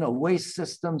 oxygen, a waste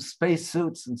system,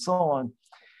 spacesuits, and so on.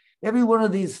 Every one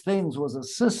of these things was a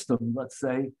system, let's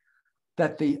say,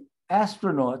 that the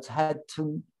astronauts had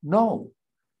to know.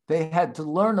 They had to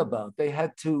learn about. They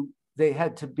had to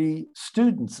be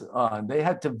students on. They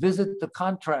had to visit the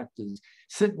contractors,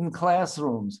 sit in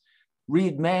classrooms,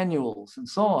 read manuals, and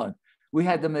so on. We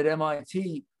had them at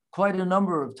MIT quite a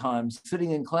number of times,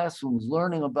 sitting in classrooms,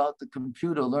 learning about the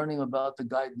computer, learning about the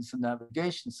guidance and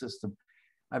navigation system.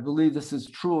 I believe this is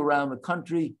true around the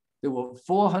country. There were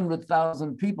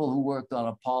 400,000 people who worked on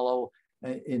Apollo,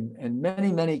 and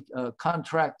many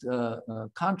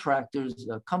contractors,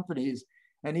 companies,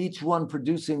 and each one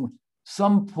producing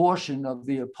some portion of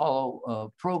the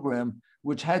Apollo program,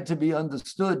 which had to be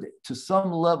understood to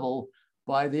some level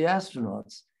by the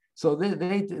astronauts. So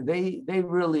they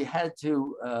really had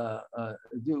to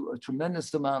do a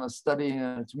tremendous amount of studying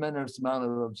and a tremendous amount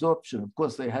of absorption. Of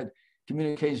course, they had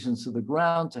communications to the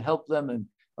ground to help them and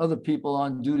other people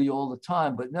on duty all the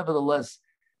time, but nevertheless,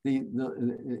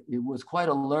 it was quite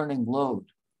a learning load.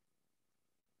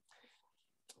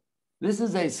 This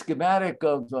is a schematic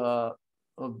of the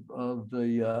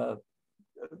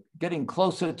getting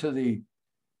closer to the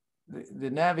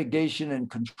navigation and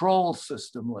control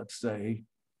system, let's say.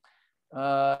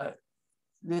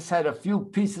 This had a few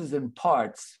pieces and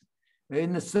parts.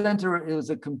 In the center, it was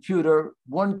a computer,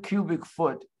 1 cubic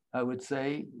foot, I would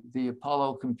say, the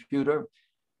Apollo computer.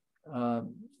 We'll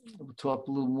talk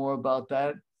a little more about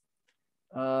that.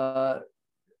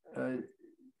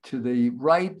 To the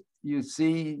right, you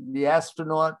see the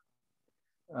astronaut,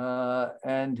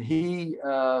 and he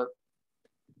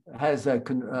has a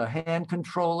hand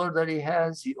controller that he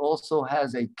has. He also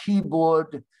has a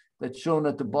keyboard that's shown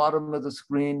at the bottom of the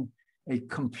screen, a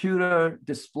computer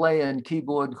display and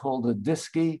keyboard called a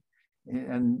disky.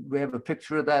 And we have a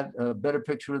picture of that, a better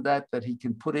picture of that he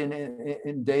can put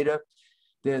in data.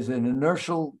 There's an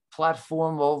inertial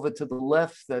platform over to the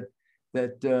left that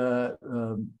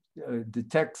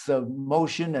detects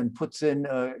motion and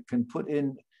can put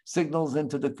in signals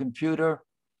into the computer.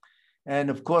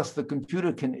 And of course, the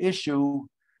computer can issue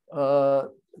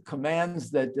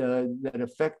commands that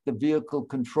affect the vehicle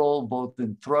control, both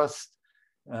in thrust,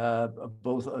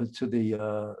 both to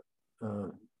the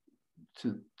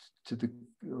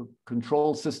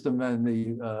control system and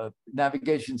the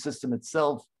navigation system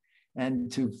itself,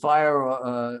 and to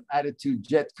fire attitude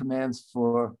jet commands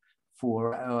for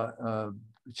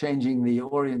changing the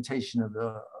orientation of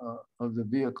the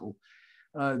vehicle.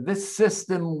 This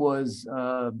system was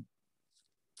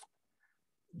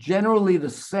generally the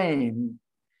same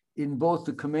in both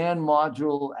the command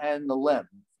module and the LEM.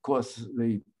 Of course,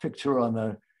 the picture on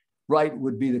the right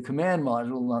would be the command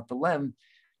module, not the LEM,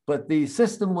 but the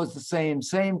system was the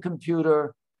same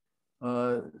computer,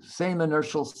 same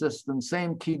inertial system,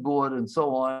 same keyboard, and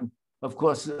so on. Of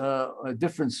course, a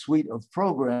different suite of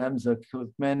programs. The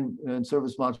command and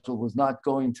service module was not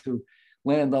going to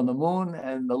land on the moon,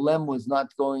 and the LEM was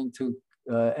not going to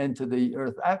enter the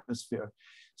Earth atmosphere.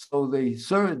 So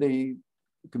the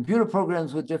computer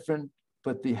programs were different,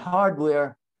 but the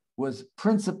hardware was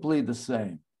principally the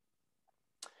same.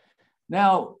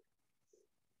 Now,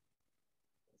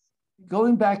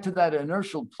 going back to that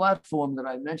inertial platform that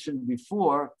I mentioned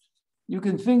before, you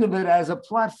can think of it as a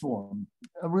platform,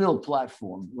 a real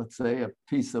platform, let's say a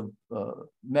piece of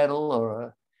metal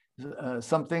or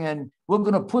something, and we're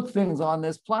going to put things on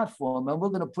this platform, and we're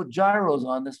going to put gyros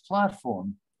on this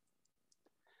platform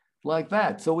like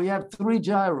that. So we have 3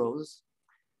 gyros,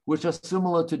 which are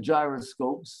similar to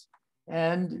gyroscopes,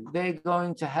 and they're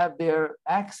going to have their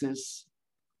axis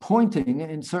pointing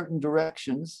in certain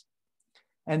directions,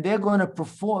 and they're going to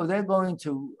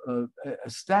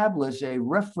establish a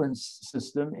reference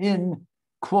system in,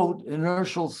 quote,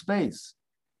 inertial space.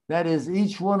 That is,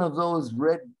 each one of those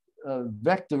red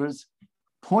vectors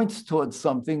points towards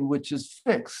something which is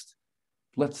fixed.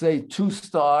 Let's say 2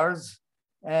 stars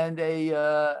and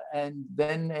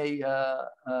then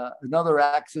another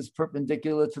axis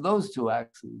perpendicular to those 2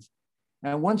 axes.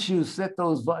 And once you set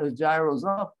those gyros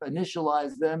up,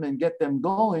 initialize them and get them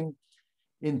going,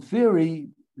 in theory,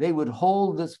 they would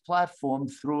hold this platform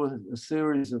through a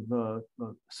series of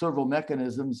servo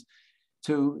mechanisms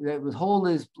that would hold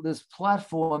this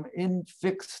platform in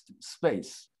fixed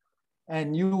space.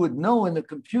 And you would know in the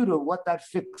computer what that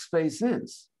fixed space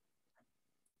is.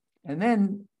 And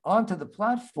then onto the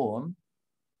platform,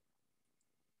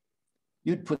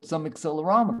 you'd put some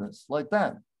accelerometers like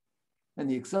that. And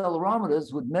the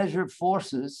accelerometers would measure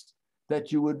forces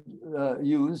that you would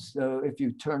use if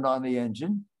you turned on the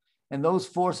engine. And those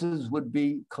forces would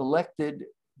be collected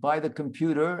by the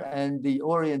computer, and the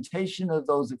orientation of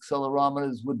those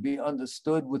accelerometers would be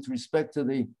understood with respect to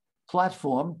the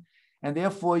platform. And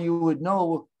therefore you would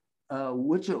know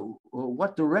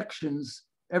what directions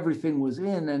everything was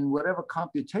in, and whatever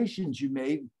computations you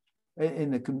made in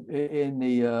the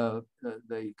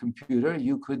computer,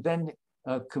 you could then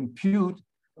compute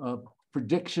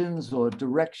predictions or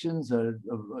directions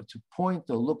to point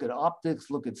or look at optics,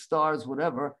 look at stars,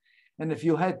 whatever. And if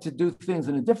you had to do things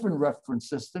in a different reference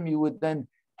system, you would then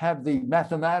have the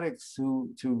mathematics to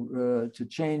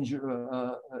change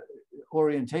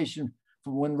orientation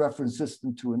from one reference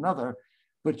system to another.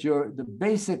 But the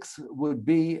basics would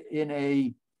be in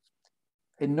a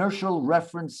inertial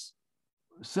reference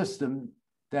system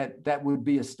that would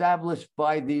be established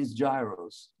by these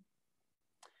gyros.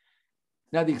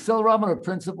 Now, the accelerometer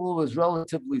principle was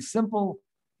relatively simple.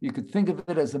 You could think of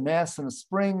it as a mass and a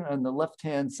spring on the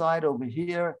left-hand side over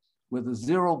here with a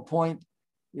 0 point.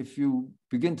 If you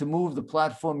begin to move the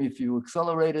platform, if you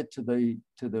accelerate it to the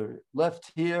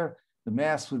left here, the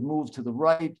mass would move to the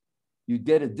right. You'd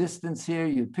get a distance here.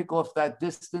 You'd pick off that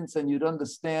distance, and you'd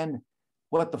understand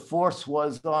what the force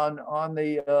was on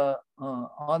this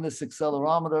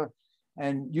accelerometer.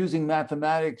 And using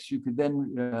mathematics, you could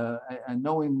then, and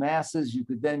knowing masses, you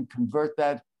could then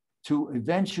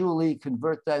eventually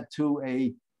convert that to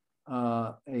a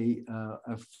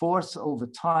force over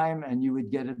time, and you would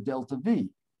get a delta V.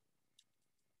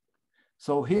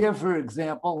 So here, for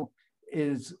example,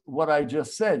 is what I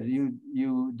just said. You'd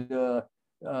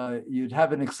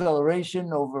have an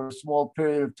acceleration over a small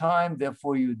period of time.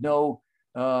 Therefore, you'd know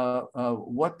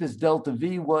what this delta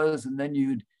V was, and then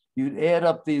you'd add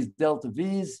up these delta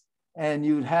V's, and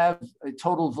you'd have a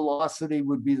total velocity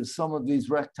would be the sum of these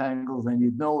rectangles, and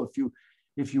you'd know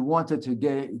if you wanted to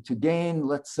gain,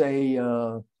 let's say,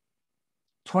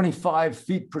 25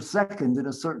 feet per second in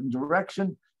a certain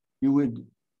direction, you would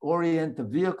orient the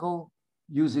vehicle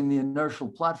using the inertial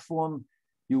platform.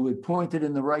 You would point it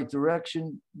in the right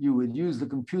direction. You would use the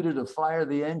computer to fire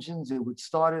the engines. It would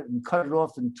start it and cut it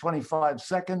off in 25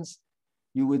 seconds.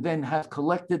 You would then have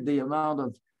collected the amount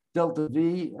of delta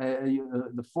V,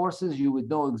 the forces. You would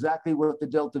know exactly what the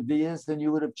delta V is, then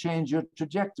you would have changed your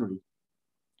trajectory.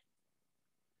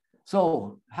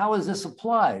 So how is this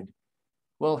applied?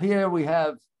 Well, here we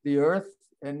have the Earth,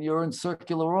 and you're in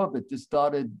circular orbit, this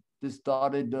dotted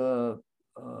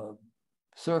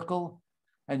circle,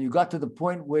 and you got to the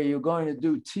point where you're going to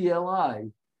do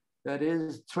TLI, that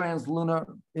is translunar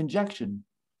injection.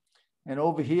 And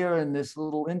over here in this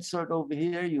little insert over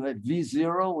here, you had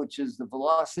V0, which is the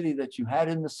velocity that you had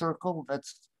in the circle.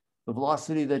 That's the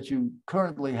velocity that you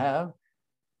currently have.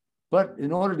 But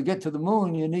in order to get to the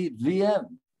moon, you need VM.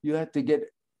 You had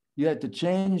to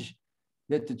change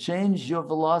your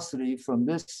velocity from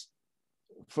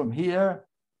here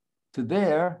to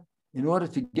there in order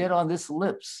to get on this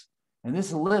ellipse. And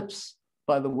this ellipse,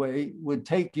 by the way, would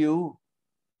take you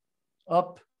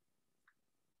up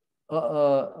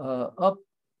from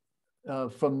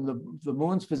the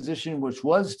moon's position, which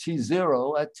was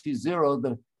T0. At T0,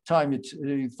 the time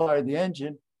you fired the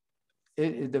engine,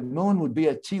 the moon would be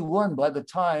at T1 by the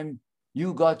time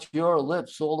you got your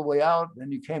ellipse all the way out,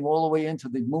 and you came all the way into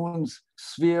the moon's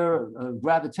sphere,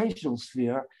 gravitational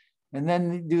sphere. And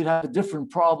then you'd have a different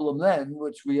problem then,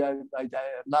 which I'm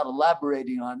not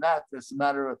elaborating on that. It's a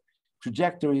matter of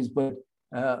trajectories, but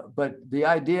the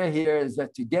idea here is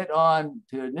that to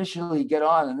initially get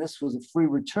on, and this was a free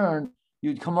return,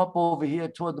 you'd come up over here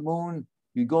toward the moon,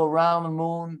 you'd go around the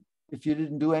moon if you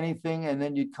didn't do anything, and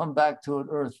then you'd come back to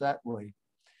Earth that way.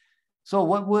 So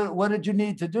what did you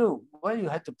need to do? Well, you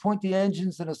had to point the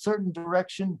engines in a certain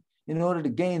direction in order to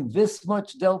gain this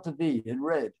much delta V in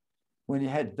red. When you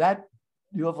had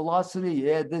your velocity,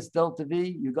 you add this delta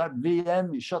V, you got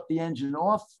VM, you shut the engine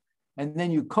off, and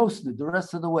then you coasted the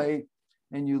rest of the way,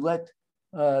 and you let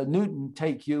Newton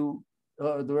take you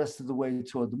the rest of the way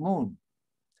toward the moon.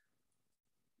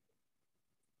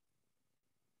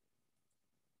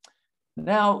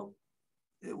 Now,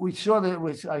 I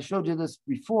showed you this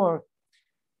before.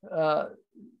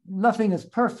 Nothing is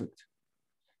perfect.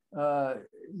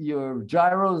 Your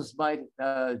gyros might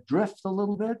drift a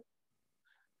little bit,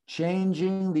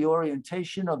 changing the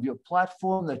orientation of your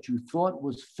platform that you thought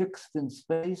was fixed in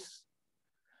space.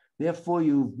 Therefore,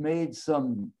 you've made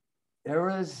some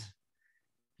errors.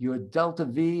 Your delta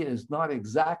V is not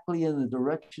exactly in the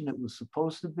direction it was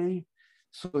supposed to be.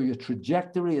 So your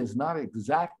trajectory is not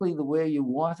exactly the way you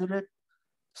wanted it.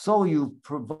 So you've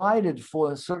provided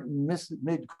for certain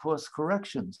mid-course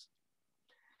corrections.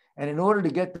 And in order to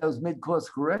get those mid-course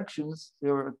corrections,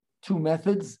 there are two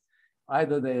methods.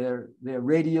 Either they're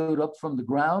radioed up from the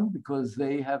ground because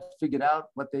they have figured out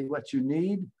what you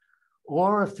need,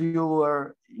 or if you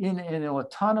are in an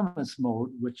autonomous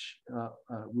mode, which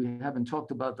we haven't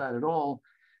talked about that at all.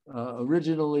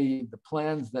 Originally, the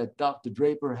plans that Dr.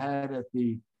 Draper had at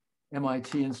the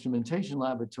MIT Instrumentation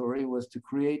Laboratory was to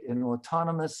create an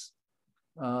autonomous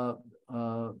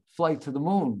flight to the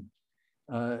moon.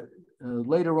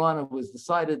 Later on, it was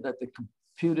decided that the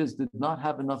computers did not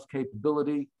have enough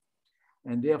capability,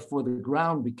 and therefore the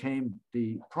ground became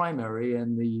the primary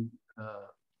and the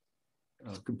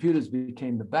computers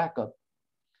became the backup.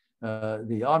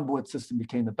 The onboard system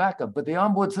became the backup, but the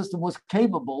onboard system was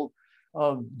capable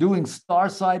of doing star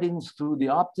sightings through the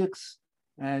optics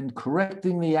and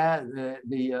correcting the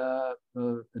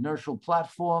inertial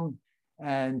platform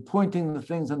and pointing the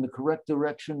things in the correct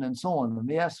direction and so on. And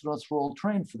the astronauts were all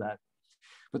trained for that.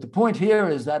 But the point here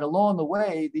is that along the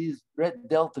way, these red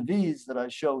delta V's that I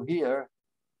show here,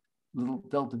 little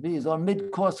delta V's, are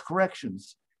mid-course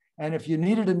corrections. And if you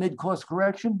needed a mid-course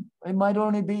correction, it might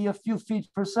only be a few feet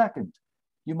per second.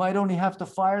 You might only have to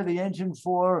fire the engine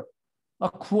for a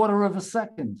quarter of a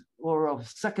second or a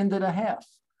second and a half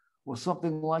or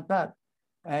something like that.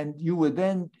 And you would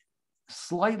then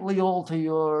slightly alter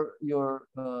your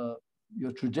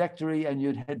trajectory and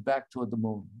you'd head back toward the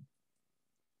moon.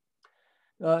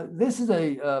 This is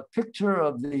a picture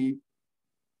of the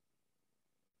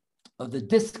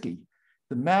DSKY,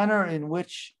 the manner in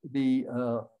which the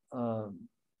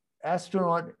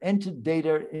astronaut entered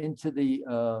data into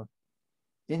the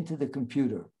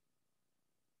computer.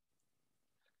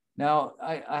 Now,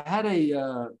 I had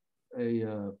a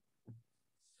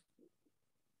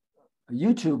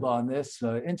YouTube on this,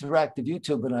 interactive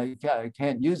YouTube, and I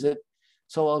can't use it.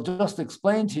 So I'll just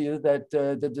explain to you that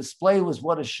the display was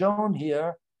what is shown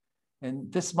here. And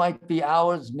this might be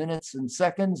hours, minutes, and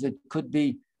seconds. It could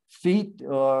be feet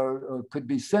or could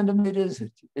be centimeters.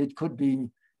 It could be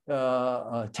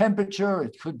temperature.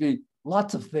 It could be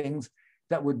lots of things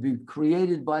that would be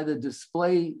created by the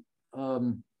display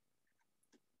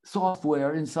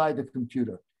software inside the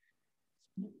computer.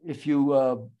 If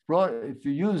you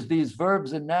use these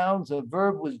verbs and nouns, a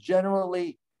verb was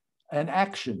generally an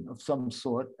action of some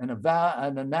sort, and a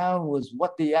noun was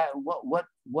what the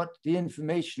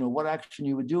information or what action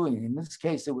you were doing. In this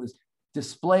case, it was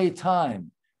display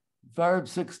time. Verb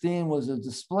 16 was a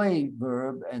display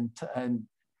verb, and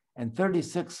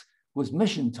 36 was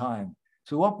mission time.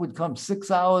 So up would come 6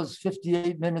 hours,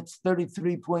 58 minutes,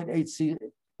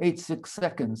 33.86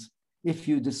 seconds if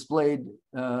you displayed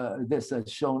this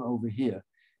as shown over here.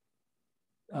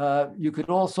 You could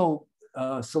also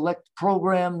select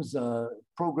programs,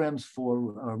 programs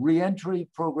for re-entry,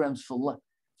 programs for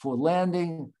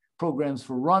landing, programs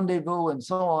for rendezvous, and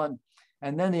so on.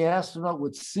 And then the astronaut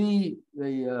would see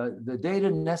the data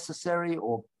necessary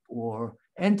or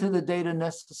enter the data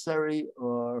necessary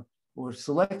or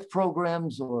select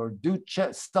programs or do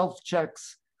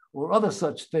self-checks or other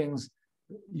such things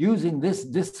using this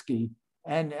DSKY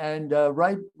and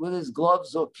write with his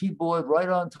gloves or keyboard right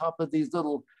on top of these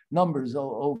little numbers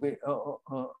over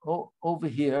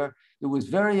here. It was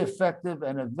very effective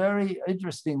and a very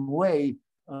interesting way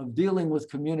of dealing with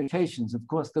communications. Of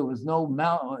course, there was no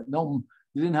mouse,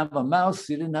 you didn't have a mouse,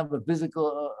 you didn't have a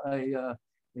physical, a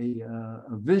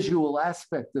visual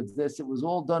aspect of this. It was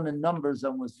all done in numbers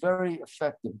and was very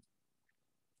effective.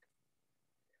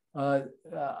 I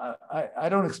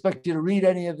don't expect you to read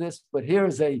any of this, but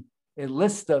here's a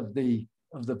list of the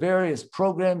various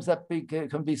programs that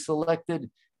can be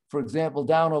selected. For example,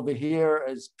 down over here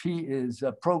is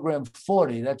program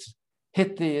 40. That's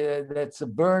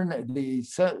burn the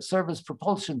service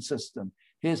propulsion system.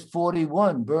 Here's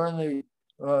 41, burn the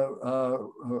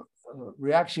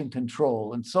reaction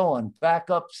control, and so on,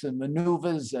 backups and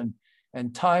maneuvers and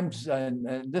times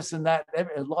and this and that.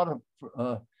 A lot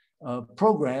of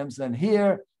programs. And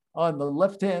here on the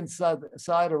left-hand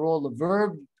side are all the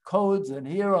verb codes, and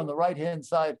here on the right-hand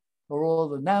side are all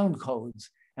the noun codes.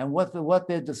 And what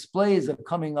their displays are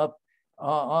coming up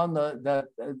on that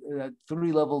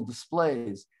three-level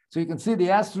displays. So you can see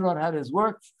the astronaut had his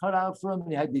work cut out for him.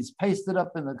 He had these pasted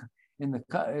up in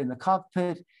the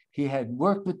cockpit. He had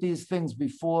worked with these things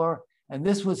before, and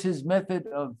this was his method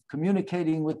of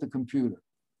communicating with the computer.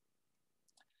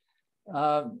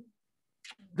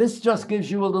 This just gives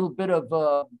you a little bit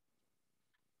of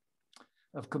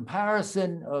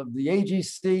comparison of the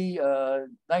AGC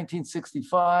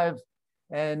 1965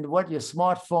 and what your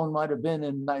smartphone might have been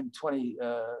in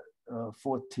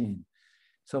 2014.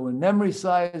 So in memory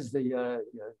size, the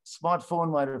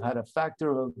smartphone might have had a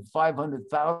factor of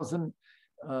 500,000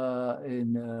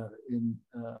 in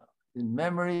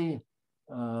memory,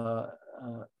 a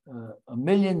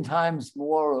million times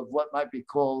more of what might be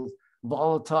called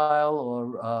volatile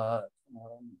or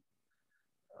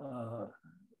I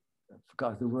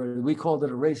forgot the word. We called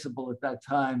it erasable at that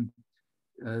time.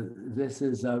 This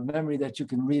is a memory that you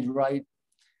can read, write.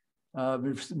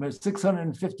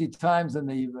 650 times in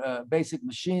the basic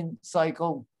machine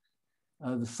cycle.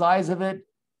 The size of it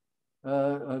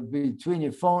between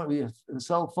your phone, your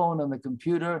cell phone and the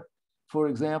computer, for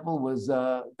example, was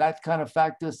that kind of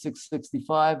factor,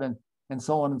 665, and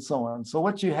so on and so on. So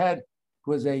what you had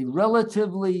was a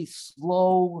relatively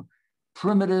slow,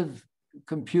 primitive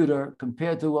computer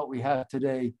compared to what we have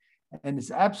today. And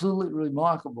it's absolutely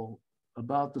remarkable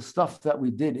about the stuff that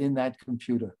we did in that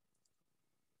computer.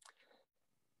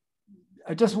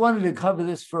 I just wanted to cover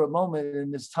this for a moment in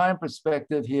this time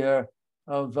perspective here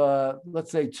of,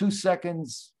 let's say, 2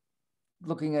 seconds,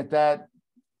 looking at that,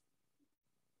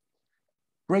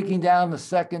 breaking down the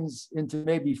seconds into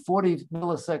maybe 40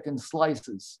 millisecond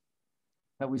slices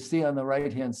that we see on the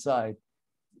right-hand side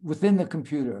within the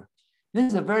computer. This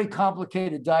is a very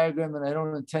complicated diagram, and I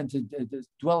don't intend to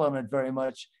dwell on it very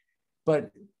much,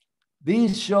 but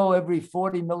these show every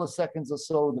 40 milliseconds or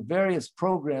so the various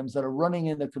programs that are running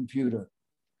in the computer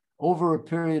over a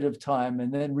period of time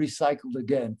and then recycled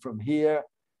again from here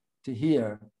to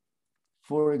here.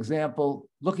 For example,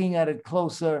 looking at it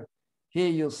closer, here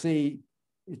you'll see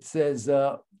it says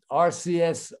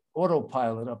RCS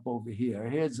autopilot up over here.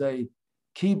 Here's a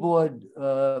keyboard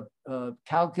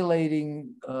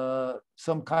calculating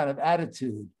some kind of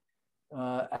attitude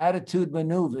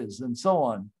maneuvers, and so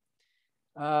on.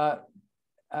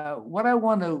 What I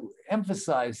want to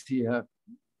emphasize here,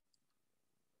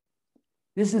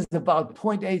 this is about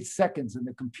 0.8 seconds in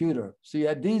the computer. So you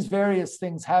had these various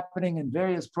things happening and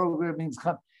various programmings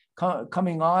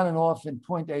coming on and off in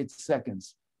 0.8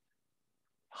 seconds.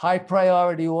 High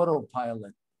priority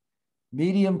autopilot,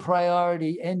 medium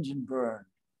priority engine burn,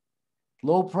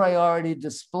 low priority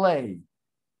display,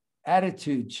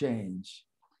 attitude change.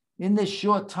 In this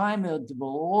short time interval,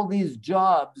 all these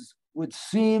jobs would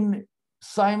seem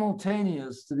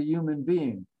simultaneous to the human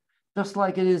being, just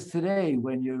like it is today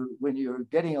when you're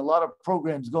getting a lot of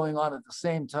programs going on at the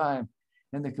same time,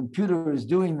 and the computer is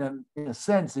doing them, in a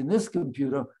sense, in this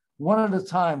computer, one at a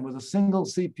time with a single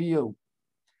CPU.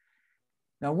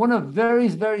 Now, one of very,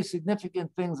 very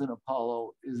significant things in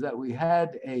Apollo is that we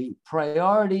had a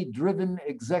priority-driven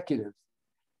executive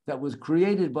that was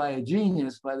created by a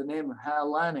genius by the name of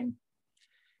Hal Lanning,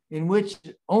 in which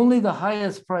only the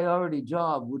highest priority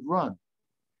job would run.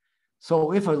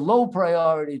 So if a low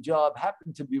priority job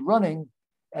happened to be running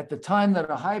at the time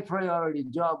that a high priority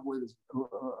job was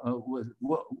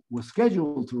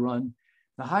scheduled to run,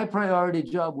 the high priority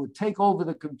job would take over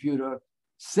the computer,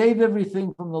 save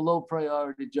everything from the low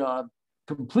priority job,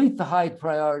 complete the high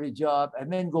priority job,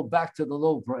 and then go back to the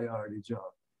low priority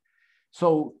job.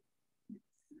 So,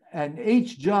 and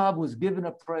each job was given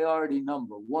a priority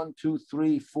number, 1, 2,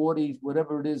 3, 40,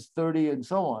 whatever it is, 30, and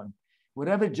so on.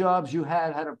 Whatever jobs you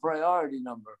had a priority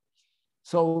number,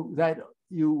 so that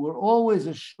you were always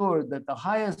assured that the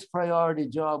highest priority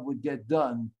job would get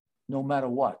done no matter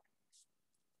what.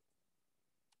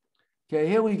 Okay,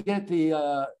 here we get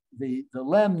the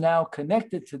LEM now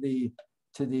connected to the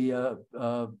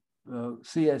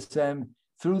CSM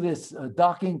through this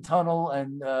docking tunnel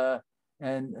and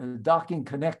docking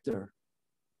connector.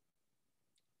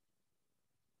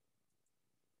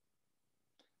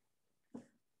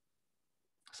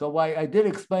 So I did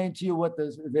explain to you what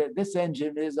this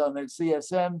engine is on the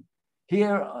CSM.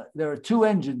 Here, there are 2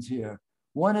 engines here.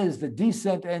 One is the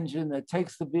descent engine that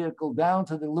takes the vehicle down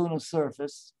to the lunar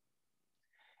surface.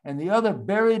 And the other,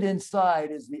 buried inside,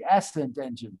 is the ascent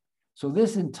engine. So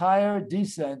this entire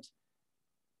descent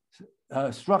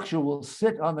structure will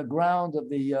sit on the ground of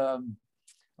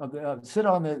sit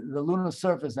on the lunar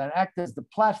surface and act as the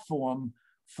platform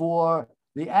for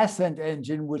the ascent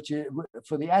engine, which is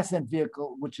for the ascent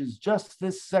vehicle, which is just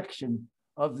this section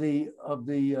of the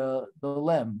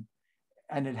LEM,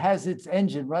 and it has its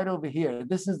engine right over here.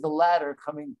 This is the ladder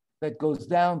coming that goes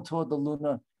down toward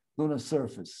the lunar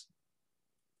surface.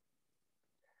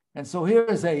 And so here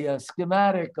is a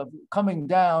schematic of coming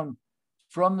down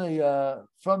from the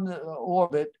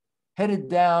orbit, headed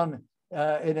down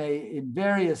in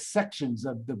various sections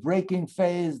of the braking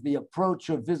phase, the approach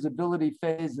or visibility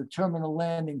phase, the terminal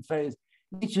landing phase.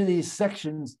 Each of these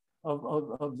sections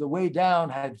of the way down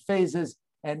had phases,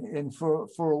 And for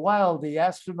a while, the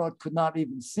astronaut could not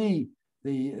even see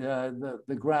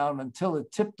the ground until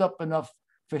it tipped up enough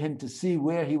for him to see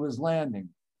where he was landing.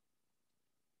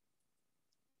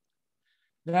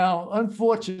 Now,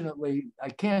 unfortunately, I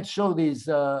can't show these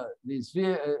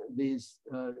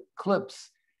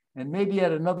clips, and maybe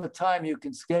at another time you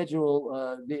can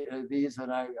schedule these,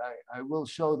 and I will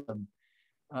show them.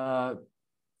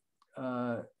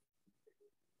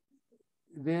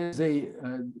 There's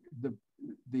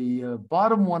the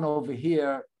bottom one over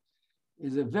here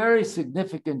is a very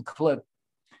significant clip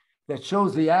that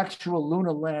shows the actual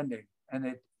lunar landing,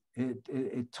 and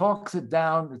it talks it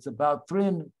down. It's about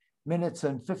 3 minutes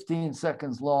and 15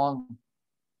 seconds long,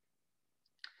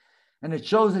 and it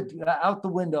shows it out the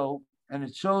window, and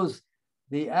it shows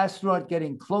the astronaut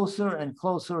getting closer and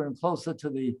closer and closer to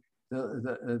the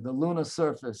lunar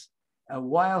surface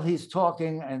while he's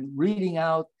talking and reading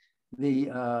out the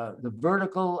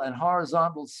vertical and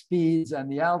horizontal speeds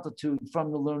and the altitude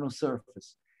from the lunar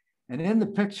surface. And in the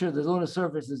picture, the lunar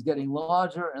surface is getting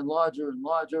larger and larger and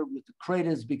larger, with the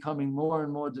craters becoming more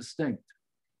and more distinct.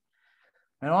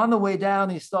 And on the way down,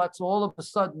 he starts all of a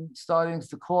sudden starting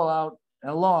to call out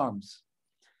alarms.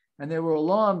 And there were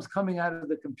alarms coming out of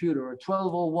the computer, a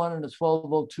 1201 and a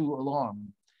 1202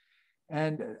 alarm.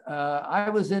 And I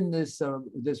was in this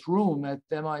room at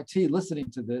MIT listening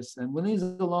to this. And when these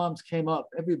alarms came up,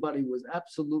 everybody was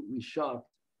absolutely shocked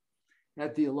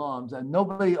at the alarms, and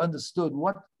nobody understood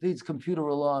what these computer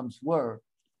alarms were.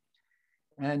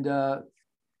 And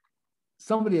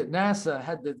somebody at NASA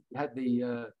had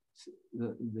the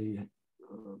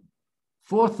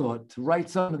forethought to write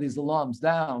some of these alarms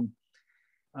down.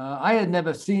 I had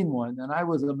never seen one, and I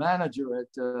was a manager at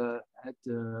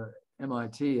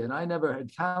MIT, and I never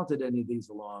had counted any of these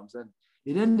alarms. And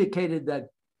it indicated that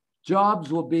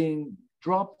jobs were being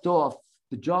dropped off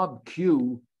the job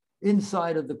queue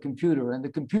inside of the computer, and the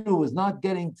computer was not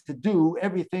getting to do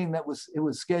everything that it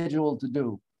was scheduled to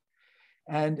do.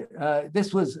 And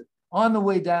this was on the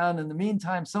way down. In the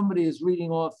meantime, somebody is reading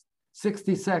off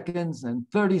 60 seconds and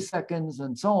 30 seconds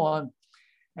and so on.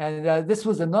 And this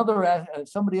was another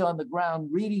somebody on the ground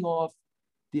reading off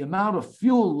the amount of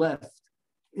fuel left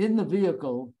in the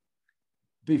vehicle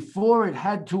before it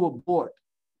had to abort.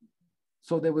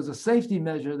 So there was a safety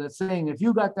measure that's saying if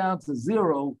you got down to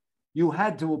 0, you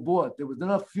had to abort. There was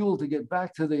enough fuel to get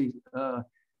back to the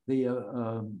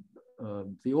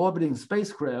orbiting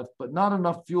spacecraft, but not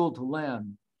enough fuel to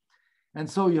land. And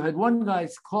so you had one guy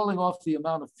calling off the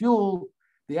amount of fuel,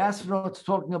 the astronauts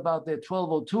talking about their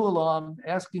 1202 alarm,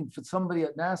 asking for somebody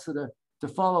at NASA to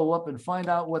follow up and find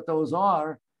out what those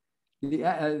are.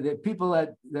 The people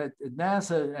at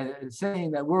NASA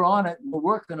saying that we're on it, we're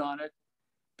working on it.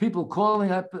 People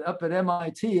calling up at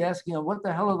MIT asking them, what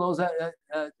the hell are those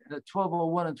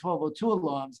 1201 and 1202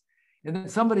 alarms? And then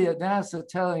somebody at NASA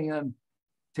telling them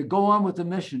to go on with the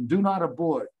mission, do not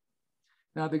abort.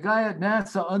 Now, the guy at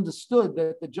NASA understood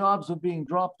that the jobs were being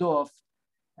dropped off,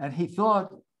 and he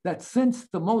thought that since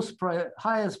the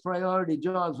highest priority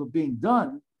jobs were being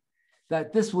done,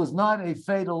 that this was not a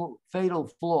fatal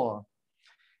flaw.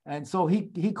 And so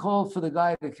he called for the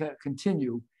guy to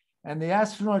continue. And the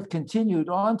astronaut continued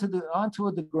onto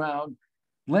the ground,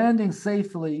 landing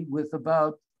safely with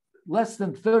about less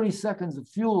than 30 seconds of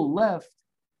fuel left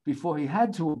before he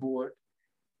had to abort,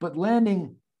 but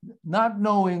landing not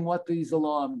knowing what these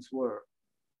alarms were.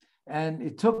 And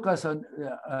it took us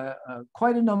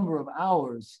quite a number of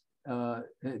hours.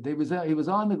 He was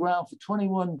on the ground for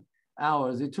 21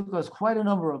 hours. It took us quite a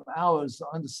number of hours to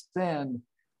understand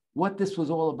what this was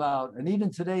all about. And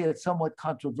even today, it's somewhat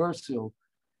controversial,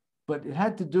 but it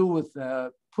had to do with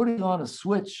putting on a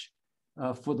switch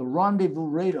for the rendezvous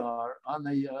radar on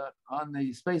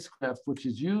the spacecraft, which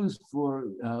is used for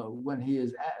when he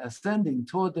is ascending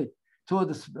toward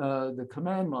the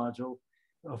command module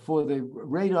for the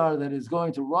radar that is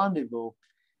going to rendezvous.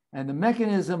 And the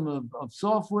mechanism of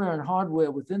software and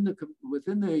hardware within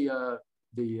the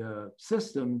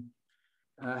system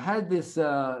had this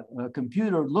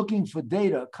computer looking for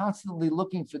data, constantly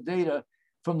looking for data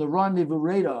from the rendezvous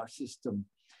radar system.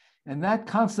 And that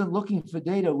constant looking for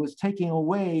data was taking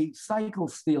away, cycle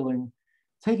stealing,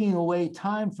 taking away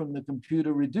time from the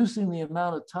computer, reducing the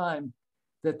amount of time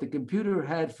that the computer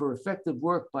had for effective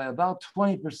work by about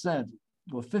 20%,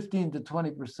 or 15 to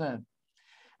 20%.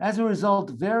 As a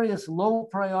result, various low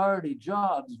priority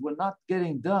jobs were not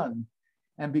getting done.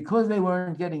 And because they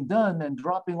weren't getting done and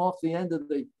dropping off the end of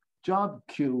the job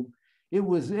queue, it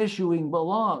was issuing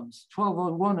alarms,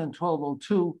 1201 and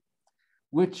 1202,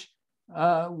 which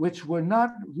were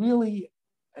not really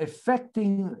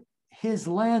affecting his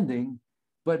landing,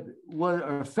 but what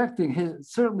are affecting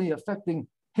certainly affecting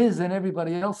his and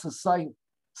everybody else's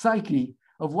psyche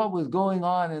of what was going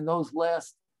on in those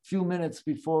last few minutes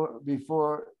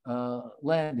before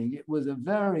landing. It was a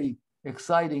very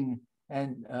exciting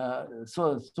and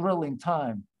sort of thrilling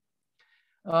time.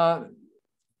 On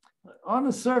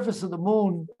the surface of the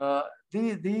moon,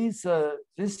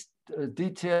 this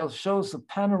detail shows a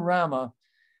panorama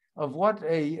of what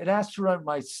an astronaut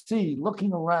might see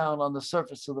looking around on the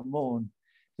surface of the moon.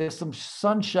 There's some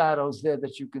sun shadows there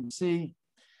that you can see,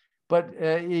 but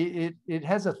it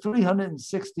has a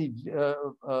 360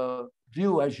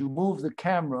 view as you move the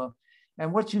camera.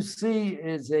 And what you see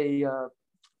is a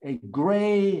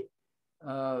gray,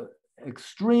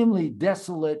 extremely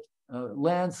desolate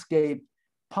landscape,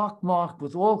 pockmarked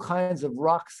with all kinds of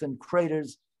rocks and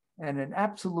craters and an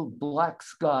absolute black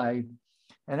sky.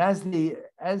 And as the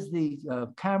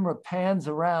camera pans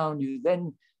around, you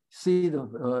then see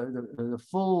the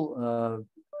full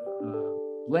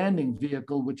landing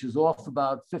vehicle, which is off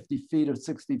about 50 feet or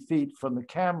 60 feet from the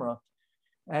camera.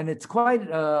 And it's quite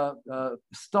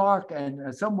stark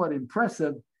and somewhat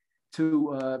impressive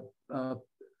to, I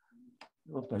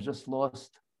just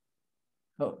lost,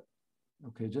 oh,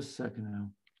 okay, just a second now.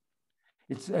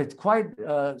 It's quite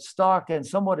stark and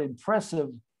somewhat impressive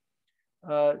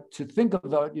to think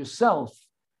about yourself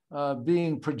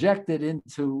being projected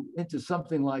into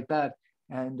something like that,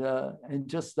 and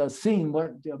just seeing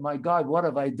what, my God, what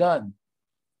have I done?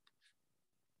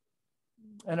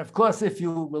 And of course, if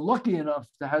you were lucky enough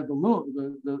to have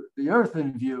the Earth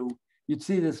in view, you'd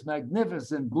see this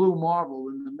magnificent blue marble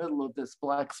in the middle of this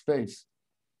black space.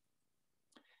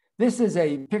 This is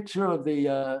a picture of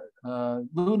the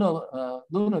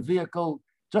lunar vehicle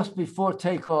just before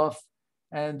takeoff.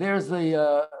 And there's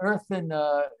the Earth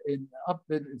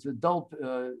it's a dull,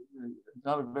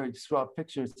 not a very strong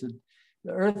picture. It's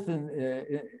the Earth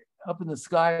up in the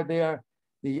sky there.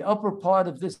 The upper part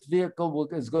of this vehicle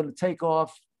is going to take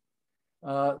off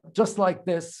just like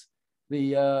this.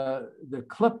 The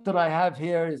clip that I have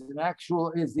here is the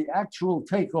actual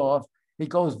takeoff. It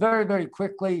goes very, very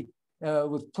quickly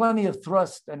with plenty of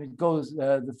thrust, and it goes.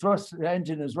 The thrust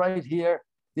engine is right here.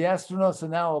 The astronauts are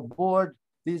now aboard.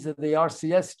 These are the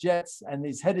RCS jets, and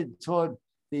he's headed toward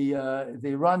the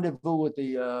rendezvous with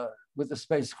the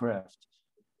spacecraft,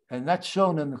 and that's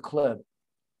shown in the clip.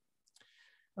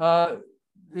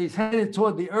 He's headed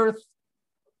toward the Earth.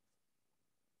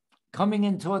 Coming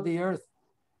in toward the Earth,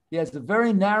 he has a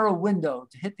very narrow window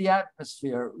to hit the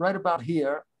atmosphere right about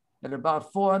here at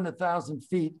about 400,000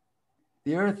 feet.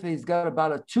 The Earth, he's got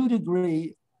about a 2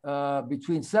 degree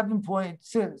between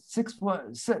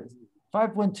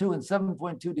 5.2 and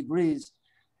 7.2 degrees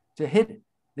to hit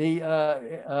the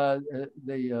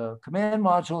command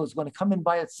module is going to come in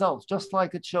by itself, just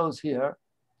like it shows here.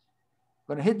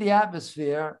 Going to hit the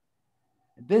atmosphere.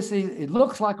 It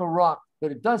looks like a rock,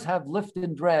 but it does have lift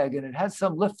and drag, and it has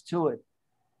some lift to it.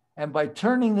 And by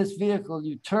turning this vehicle,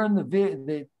 you turn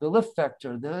the lift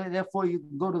vector. Therefore, you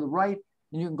can go to the right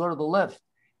and you can go to the left.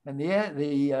 And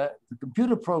the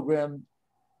computer program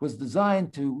was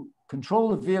designed to control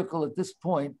the vehicle at this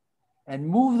point and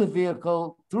move the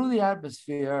vehicle through the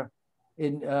atmosphere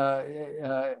in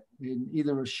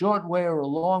either a short way or a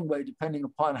long way, depending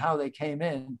upon how they came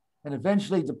in, and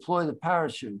eventually deploy the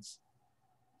parachutes.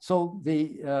 So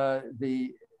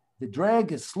the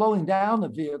drag is slowing down the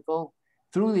vehicle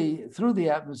through the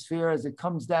atmosphere as it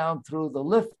comes down through. The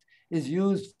lift is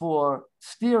used for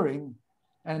steering,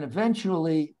 and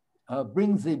eventually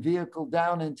brings the vehicle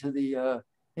down into the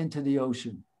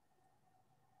ocean.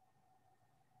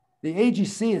 The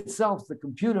AGC itself, the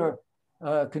computer,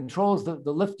 controls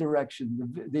the lift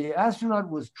direction. The astronaut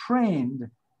was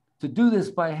trained to do this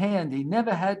by hand. He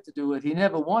never had to do it. He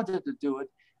never wanted to do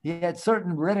it. He had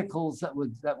certain reticles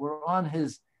that were on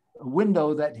his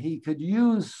window that he could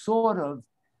use sort of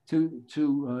to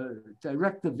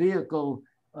direct the vehicle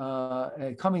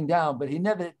coming down, but he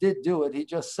never did do it. He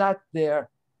just sat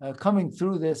there coming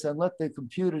through this and let the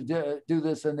computer do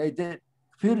this, and the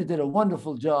computer did a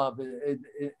wonderful job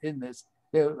in this.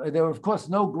 There were, of course,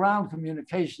 no ground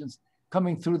communications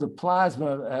coming through the plasma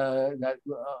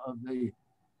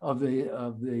of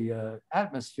the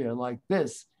atmosphere like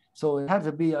this. So it had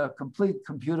to be a complete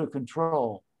computer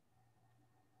control.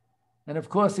 And of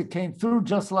course, it came through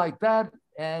just like that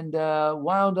and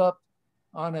wound up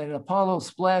on an Apollo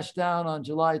splashdown on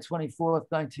July 24th,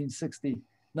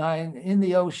 1969 in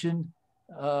the ocean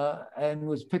and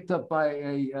was picked up by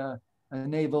a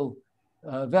naval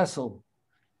vessel.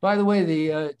 By the way,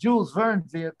 the Jules Verne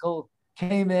vehicle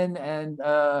came in and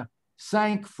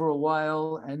sank for a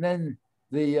while, and then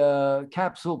the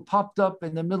capsule popped up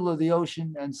in the middle of the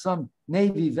ocean, and some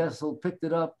Navy vessel picked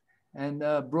it up and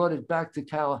brought it back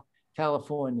to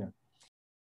California.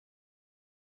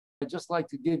 I'd just like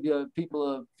to give you people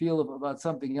a feel about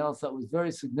something else that was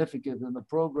very significant in the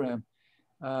program.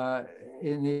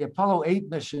 In the Apollo 8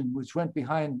 mission, which went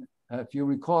behind, if you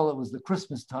recall, it was the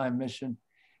Christmas time mission.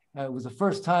 It was the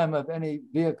first time of any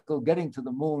vehicle getting to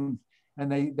the moon,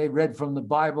 and they read from the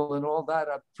Bible and all that.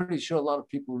 I'm pretty sure a lot of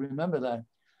people remember that.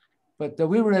 But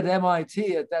we were at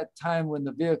MIT at that time when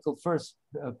the vehicle first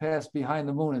passed behind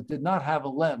the moon. It did not have a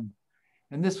LEM.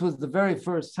 And this was the very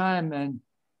first time. And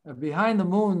behind the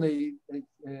moon,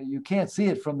 you can't see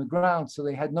it from the ground, so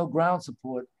they had no ground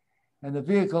support. And the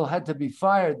vehicle had to be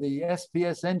fired. The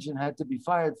SPS engine had to be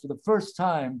fired for the first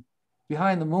time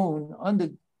behind the moon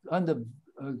under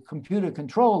computer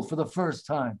control for the first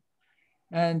time.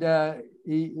 And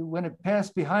when it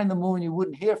passed behind the moon, you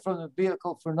wouldn't hear from the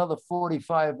vehicle for another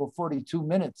 45 or 42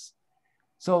 minutes.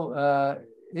 So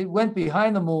it went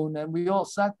behind the moon, and we all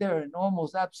sat there in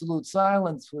almost absolute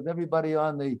silence with everybody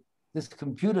on this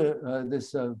computer,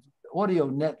 this audio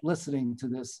net listening to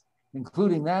this,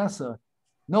 including NASA.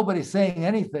 Nobody saying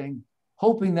anything,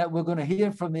 hoping that we're going to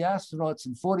hear from the astronauts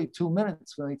in 42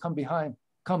 minutes when they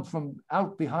come from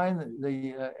out behind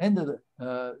the end of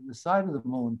the side of the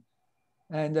moon.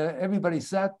 And everybody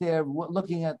sat there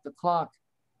looking at the clock.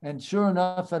 And sure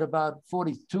enough, at about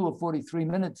 42 or 43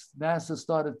 minutes, NASA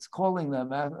started calling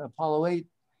them Apollo 8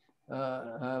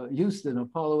 Houston,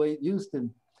 Apollo 8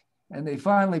 Houston. And they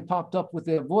finally popped up with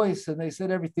their voice, and they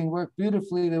said everything worked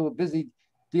beautifully. They were busy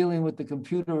dealing with the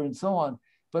computer and so on.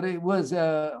 But it was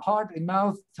heart and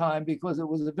mouth time, because it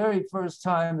was the very first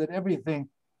time that everything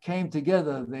came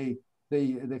together.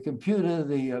 The computer,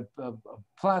 the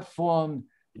platform,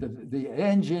 the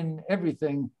engine,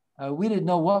 everything. We didn't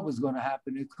know what was going to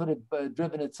happen. It could have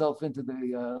driven itself into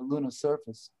the lunar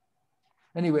surface.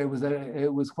 Anyway,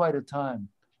 it was quite a time.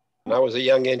 When I was a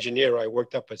young engineer, I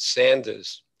worked up at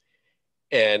Sanders,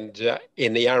 and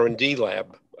in the R&D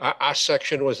lab, our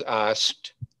section was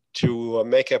asked to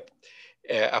make a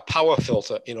power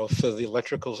filter, for the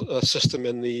electrical system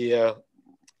in the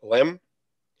LEM.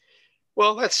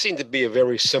 Well, that seemed to be a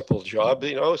very simple job,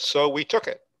 so we took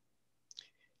it.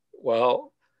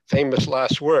 Well, famous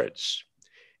last words.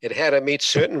 It had to meet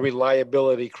certain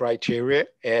reliability criteria,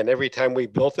 and every time we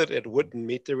built it, it wouldn't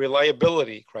meet the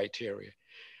reliability criteria.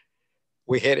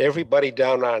 We had everybody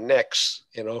down our necks,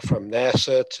 from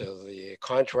NASA to the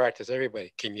contractors,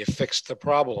 everybody. Can you fix the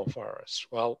problem for us?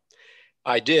 Well,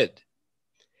 I did.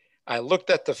 I looked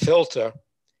at the filter,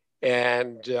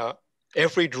 and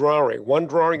every drawing, one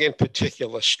drawing in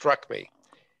particular struck me.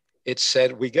 It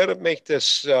said, we got to make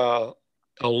this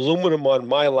aluminum on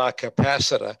mylar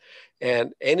capacitor,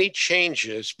 and any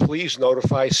changes, please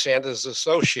notify Sanders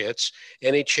Associates,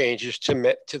 any changes to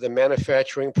the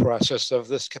manufacturing process of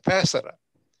this capacitor.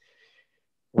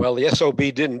 Well, the SOB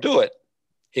didn't do it.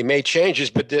 He made changes,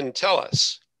 but didn't tell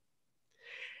us.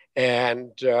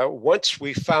 And once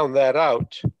we found that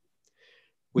out,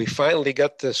 we finally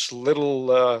got this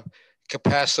little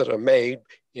capacitor made,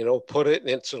 put it in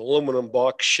its aluminum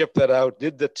box, shipped it out,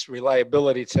 did the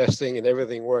reliability testing, and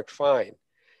everything worked fine.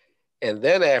 And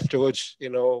then afterwards,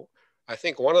 I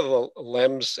think one of the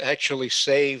LEMs actually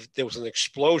there was an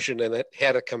explosion and it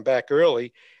had to come back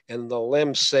early, and the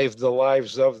LEM saved the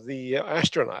lives of the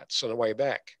astronauts on the way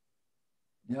back.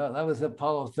 Yeah, that was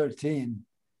Apollo 13,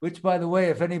 which, by the way,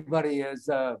 if anybody is,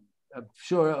 I'm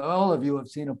sure all of you have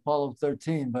seen Apollo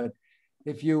 13, but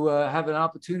if you have an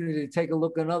opportunity to take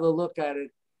another look at it,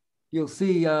 you'll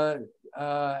see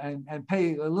and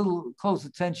pay a little close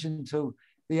attention to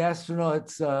the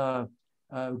astronauts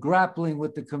grappling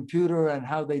with the computer and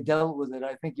how they dealt with it.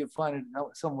 I think you'll find it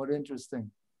somewhat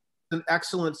interesting. An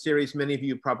excellent series. Many of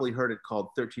you probably heard it, called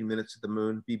 13 Minutes at the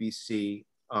Moon, BBC,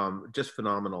 just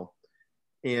phenomenal.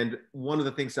 And one of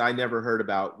the things I never heard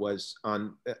about was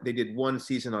they did one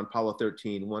season on Apollo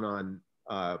 13, one on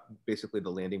basically the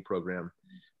landing program.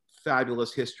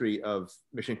 Fabulous history of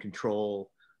mission control,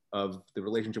 of the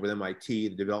relationship with MIT,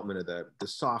 the development of the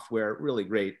software, really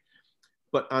great.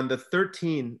 But on the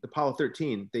Apollo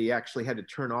 13, they actually had to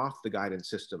turn off the guidance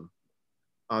system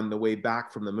on the way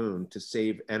back from the moon to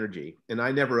save energy. And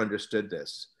I never understood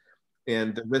this.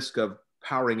 And the risk of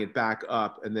powering it back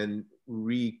up and then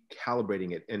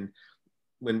recalibrating it. And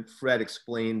when Fred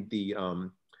explained the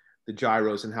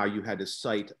gyros and how you had to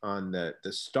sight on the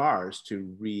stars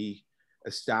to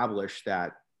re-establish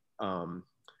that known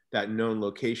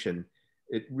location,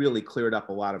 it really cleared up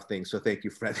a lot of things. So thank you,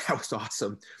 Fred. That was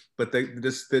awesome. But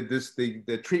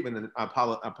the treatment in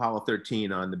Apollo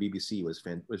 13 on the BBC was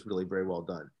really very well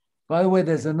done. By the way,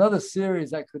 there's another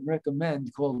series I could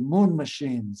recommend called Moon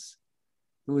Machines.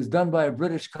 It was done by a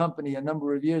British company a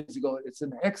number of years ago. It's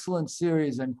an excellent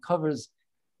series and covers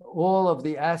all of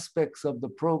the aspects of the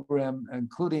program,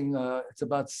 including, it's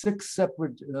about 6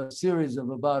 separate series of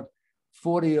about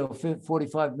 40 or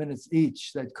 45 minutes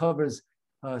each that covers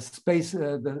space,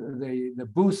 the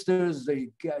boosters,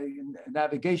 the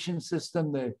navigation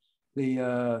system,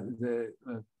 the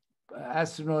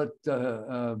astronaut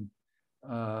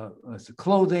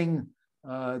clothing,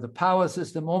 the power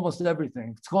system, almost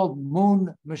everything. It's called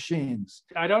Moon Machines.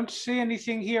 I don't see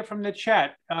anything here from the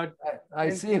chat.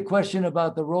 I see a question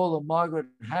about the role of Margaret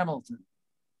Hamilton.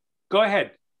 Go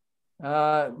ahead.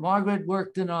 Margaret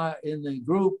worked in the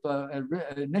group.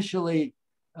 Initially,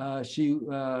 she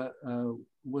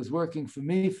was working for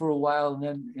me for a while, and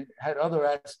then it had other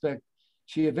aspects.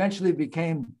 She eventually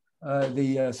became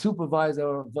the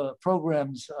supervisor of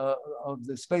programs, of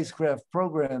the spacecraft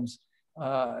programs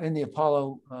in the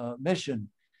Apollo mission.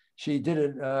 She did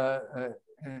an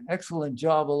excellent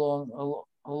job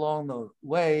along the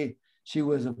way. She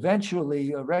was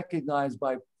eventually recognized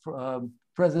by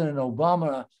President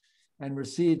Obama and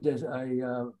received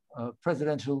a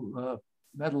Presidential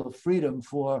Medal of Freedom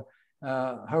for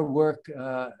her work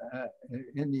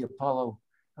in the Apollo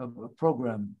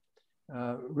program.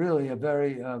 Really a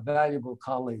very valuable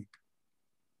colleague.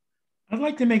 I'd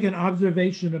like to make an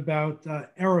observation about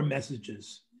error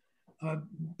messages.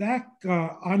 Back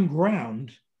on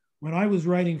ground, when I was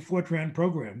writing Fortran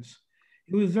programs,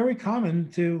 it was very common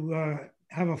to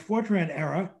have a Fortran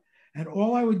error, and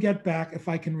all I would get back, if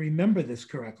I can remember this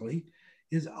correctly,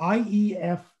 is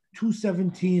IEF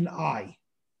 217I.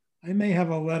 I may have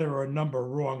a letter or a number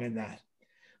wrong in that.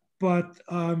 But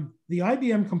the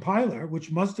IBM compiler,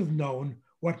 which must have known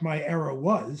what my error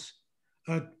was,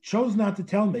 chose not to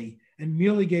tell me and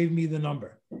merely gave me the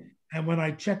number. And when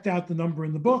I checked out the number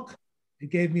in the book,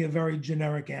 it gave me a very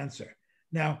generic answer.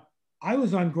 Now, I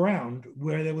was on ground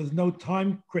where there was no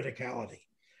time criticality.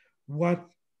 What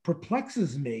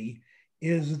perplexes me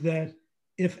is that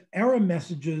if error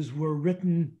messages were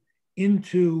written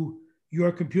into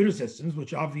your computer systems,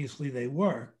 which obviously they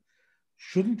were,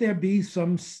 shouldn't there be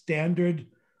some standard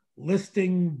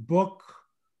listing book,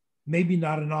 maybe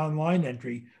not an online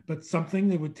entry, but something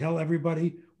that would tell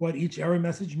everybody what each error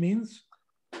message means?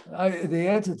 The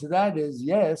answer to that is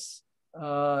yes,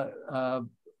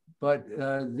 but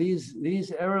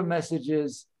these error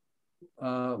messages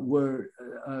were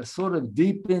sort of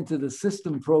deep into the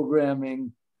system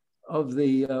programming of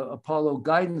the Apollo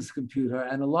guidance computer,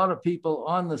 and a lot of people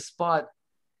on the spot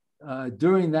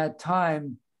during that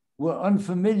time were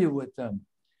unfamiliar with them.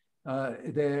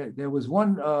 There was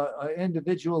one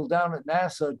individual down at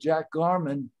NASA, Jack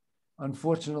Garman.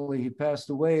 Unfortunately, he passed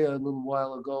away a little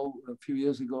while ago, a few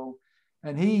years ago,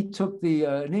 and he took the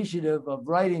initiative of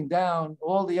writing down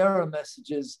all the error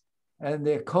messages and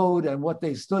their code and what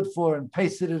they stood for and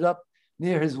pasted it up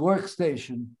near his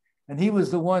workstation. And he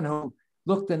was the one who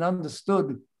looked and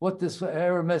understood what this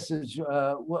error message,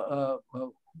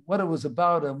 what it was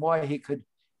about and why he could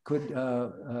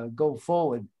go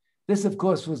forward. This, of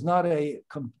course, was not a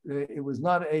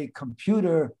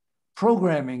computer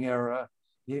programming error.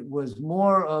 It was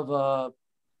more of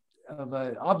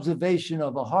an observation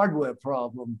of a hardware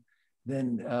problem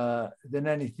than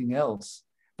anything else.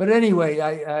 But anyway,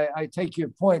 I take your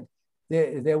point.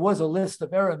 There was a list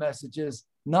of error messages,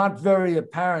 not very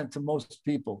apparent to most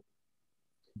people.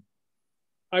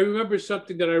 I remember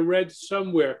something that I read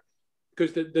somewhere,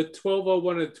 because the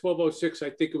 1201 and 1206, I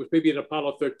think it was maybe in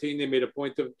Apollo 13, they made a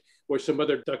point of, or some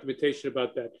other documentation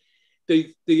about that.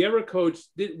 The error codes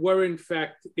were in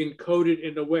fact encoded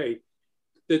in a way.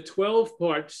 The 12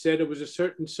 part said it was a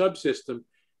certain subsystem,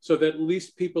 so that at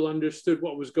least people understood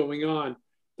what was going on,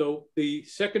 though the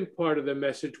second part of the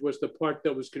message was the part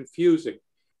that was confusing.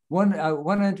 One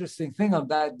interesting thing on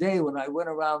that day when I went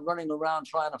around, running around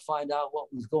trying to find out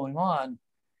what was going on,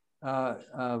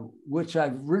 which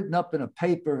I've written up in a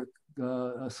paper,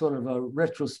 a sort of a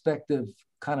retrospective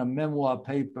kind of memoir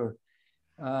paper,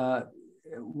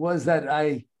 was that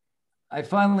I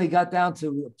finally got down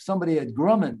to somebody at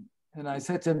Grumman, and I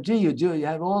said to him, "Gee, you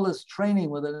had all this training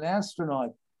with an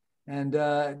astronaut, and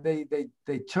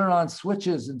they turn on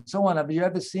switches and so on. Have you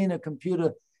ever seen a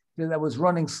computer that was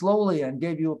running slowly and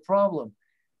gave you a problem?"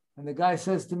 And the guy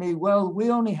says to me, "Well, we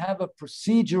only have a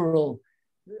procedural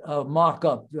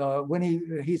mock-up. When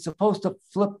he's supposed to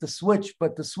flip the switch,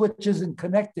 but the switch isn't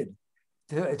connected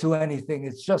to anything.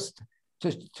 It's just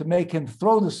to make him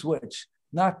throw the switch,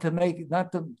 not to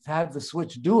have the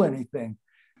switch do anything."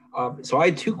 So I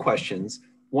had two questions.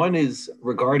 One is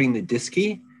regarding the disk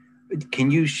key.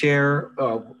 Can you share,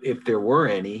 if there were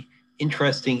any,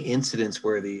 interesting incidents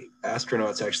where the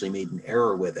astronauts actually made an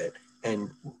error with it?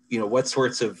 And, what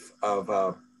sorts of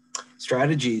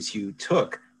strategies you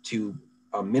took to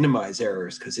minimize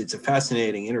errors? Because it's a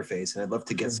fascinating interface, and I'd love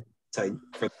to get some insight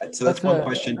for that. So that's one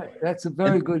question. That's a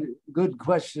very good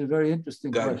question, a very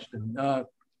interesting question.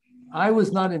 I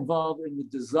was not involved in the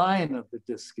design of the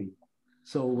Disky.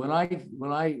 So when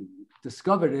I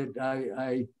discovered it,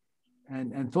 I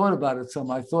thought about it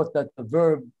some, I thought that the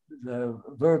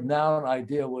verb noun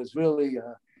idea was really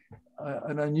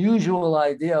an unusual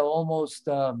idea, almost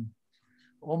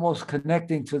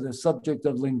connecting to the subject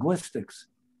of linguistics.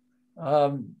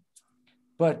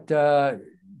 But the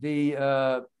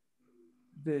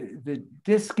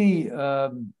Disky,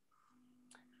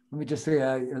 let me just say,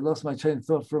 I lost my train of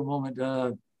thought for a moment.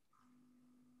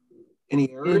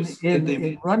 Any errors?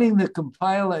 In running the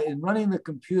compiler, in running the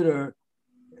computer,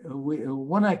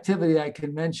 one activity I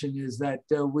can mention is that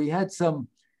we had some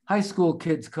high school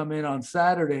kids come in on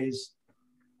Saturdays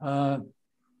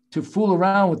to fool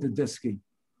around with the Disky,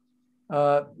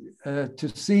 to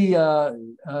see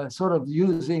sort of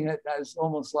using it as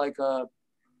almost like a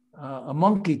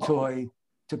monkey toy,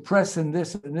 to press and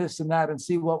this and that and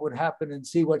see what would happen and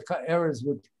see what errors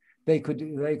they could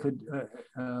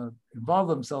involve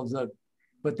themselves in.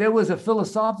 But there was a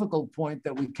philosophical point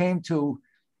that we came to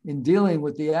in dealing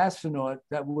with the astronaut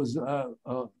that was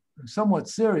somewhat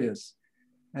serious.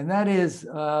 And that is,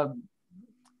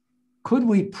 could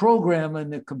we program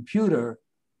in the computer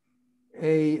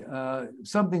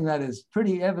something that is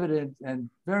pretty evident and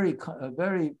very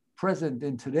present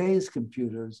in today's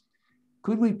computers?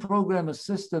 Could we program a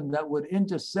system that would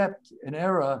intercept an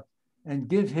error and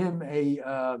give him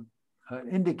an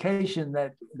indication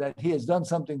that he has done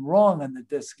something wrong in the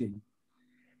Disky?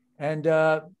 And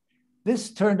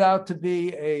this turned out to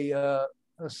be a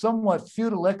somewhat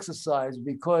futile exercise,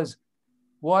 because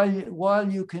while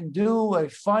you can do a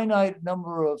finite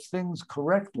number of things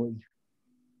correctly,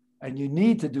 and you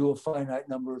need to do a finite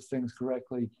number of things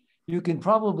correctly, you can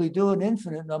probably do an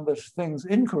infinite number of things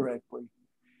incorrectly.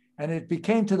 And it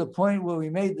became to the point where we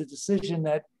made the decision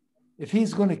that if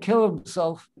he's going to kill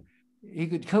himself, he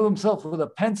could kill himself with a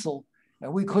pencil,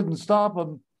 and we couldn't stop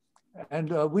him.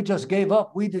 And we just gave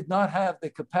up. We did not have the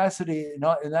capacity in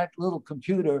that little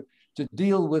computer to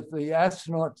deal with the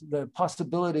astronaut, the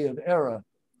possibility of error.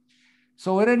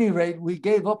 So at any rate, we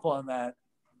gave up on that.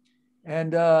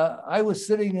 And I was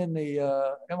sitting in the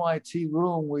MIT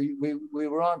room. We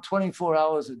were on 24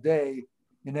 hours a day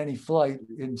in any flight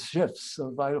in shifts.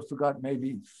 So I forgot,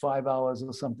 maybe 5 hours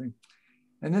or something.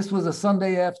 And this was a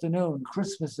Sunday afternoon,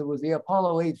 Christmas. It was the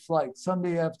Apollo 8 flight,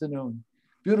 Sunday afternoon,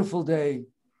 beautiful day,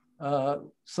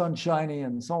 sun shiny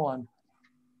and so on.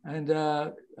 And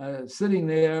sitting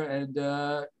there, and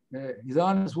he's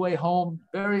on his way home,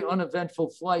 very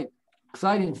uneventful flight,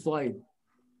 exciting flight,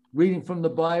 reading from the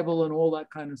Bible and all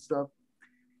that kind of stuff.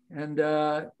 And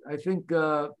I think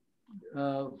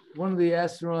one of the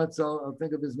astronauts, I'll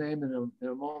think of his name in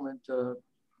a moment,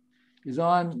 is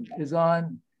on,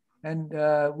 and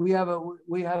we have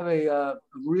a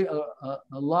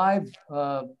live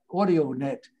audio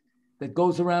net that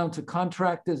goes around to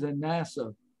contractors and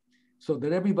NASA, so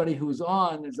that everybody who's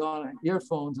on is on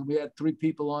earphones. And we had 3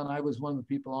 people on. I was one of the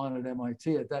people on at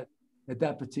MIT at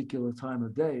that particular time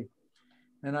of day.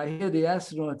 And I hear the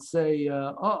astronauts say,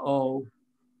 uh-oh,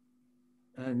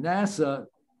 and NASA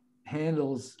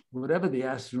handles whatever the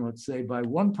astronauts say by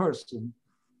one person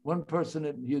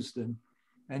in Houston,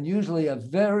 and usually a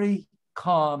very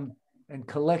calm and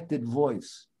collected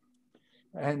voice.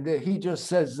 And he just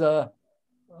says,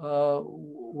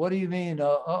 what do you mean,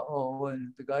 uh-oh?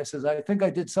 And the guy says, I think I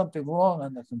did something wrong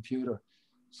on the computer.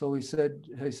 So he said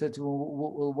to him,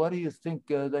 well, what do you think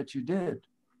that you did?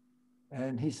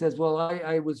 And he says, well,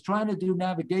 I was trying to do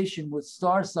navigation with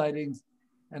star sightings,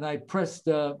 and I pressed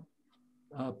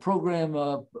program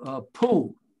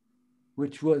POO,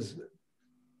 which was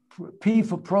P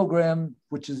for program,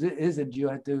 which isn't, you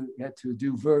had to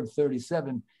do verb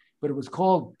 37, but it was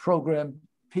called program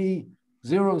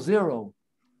P00,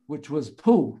 which was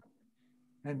POO.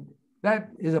 And that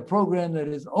is a program that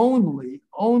is only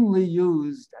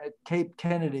used at Cape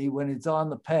Kennedy when it's on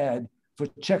the pad for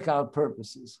checkout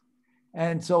purposes.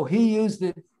 And so he used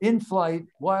it in flight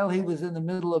while he was in the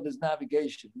middle of his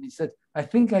navigation. And he said, I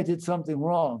think I did something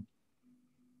wrong.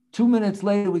 2 minutes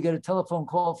later, we get a telephone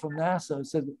call from NASA and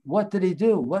said, what did he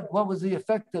do? What was the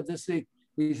effect of this thing?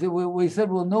 We said,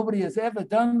 well, nobody has ever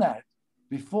done that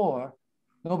before.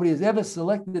 Nobody has ever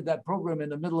selected that program in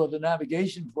the middle of the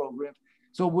navigation program.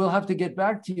 So we'll have to get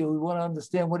back to you. We want to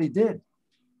understand what he did.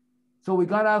 So we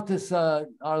got out this,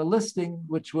 our listing,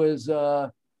 which was, I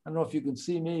don't know if you can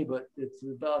see me, but it's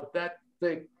about that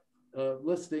thick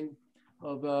listing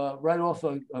of right off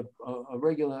a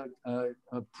regular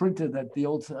printer, that the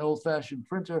old-fashioned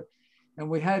printer. And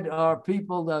we had our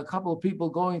people, a couple of people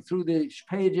going through the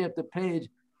page after page,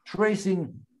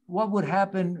 tracing what would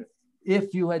happen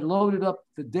if you had loaded up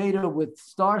the data with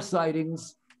star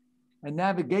sightings and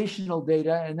navigational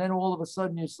data, and then all of a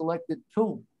sudden you selected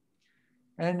 2.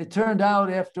 And it turned out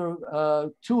after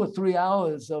 2 or 3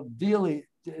 hours of dealing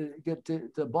to get to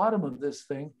the bottom of this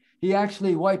thing, he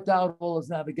actually wiped out all his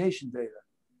navigation data,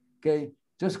 okay?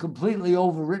 Just completely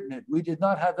overwritten it. We did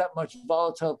not have that much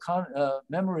volatile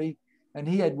memory, and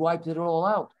he had wiped it all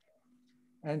out.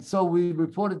 And so we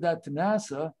reported that to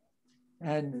NASA,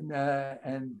 and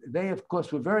they, of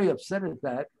course, were very upset at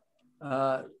that.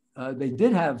 They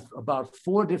did have about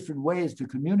 4 different ways to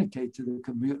communicate to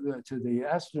the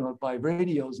astronaut by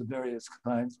radios of various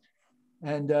kinds.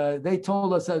 And they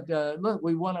told us that, look,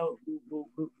 we want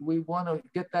to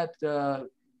get that,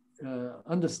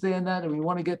 understand that, and we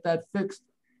want to get that fixed,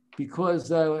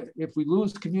 because if we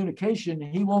lose communication,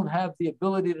 he won't have the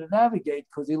ability to navigate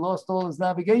because he lost all his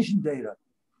navigation data.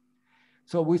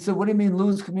 So we said, what do you mean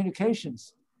lose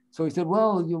communications? So he said,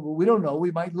 well, we don't know.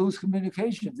 We might lose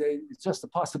communications. It's just a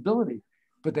possibility.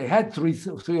 But they had three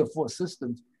or four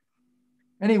systems.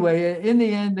 Anyway, in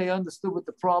the end, they understood what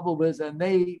the problem is, and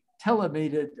they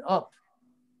telemetered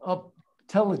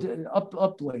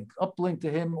uplink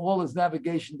to him all his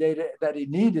navigation data that he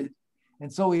needed.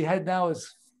 And so he had now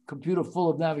his computer full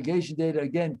of navigation data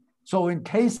again. So in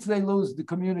case they lose the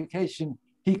communication,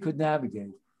 he could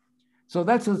navigate. So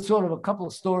that's sort of a couple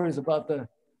of stories about the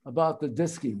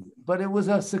disking, but it was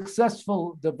a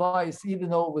successful device, even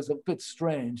though it was a bit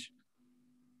strange.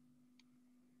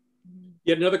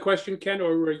 Yet another question, Ken,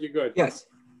 or are you good? Yes.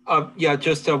 Yeah,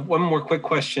 just one more quick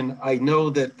question. I know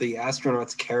that the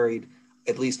astronauts carried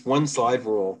at least one slide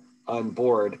rule on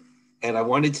board, and I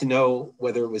wanted to know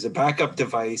whether it was a backup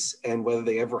device and whether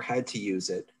they ever had to use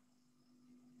it.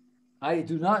 I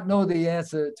do not know the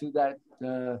answer to that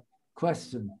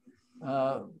question.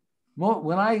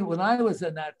 When I was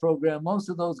in that program, most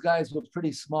of those guys were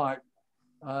pretty smart.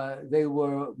 They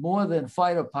were more than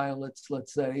fighter pilots,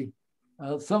 let's say.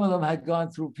 Some of them had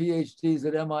gone through PhDs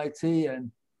at MIT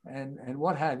and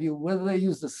what have you. Whether they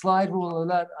used the slide rule or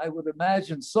not, I would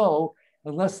imagine so,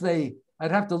 unless I'd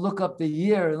have to look up the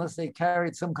year, unless they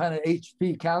carried some kind of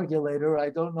HP calculator.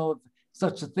 I don't know if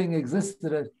such a thing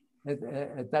existed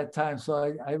at that time,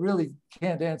 so I really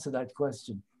can't answer that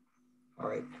question. All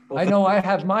right. Well, I know I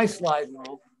have my slide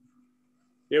rule.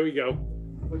 Here we go.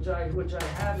 Which I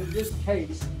have in this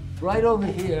case right over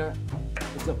here.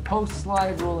 It's a post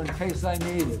slide rule in case I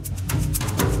need it.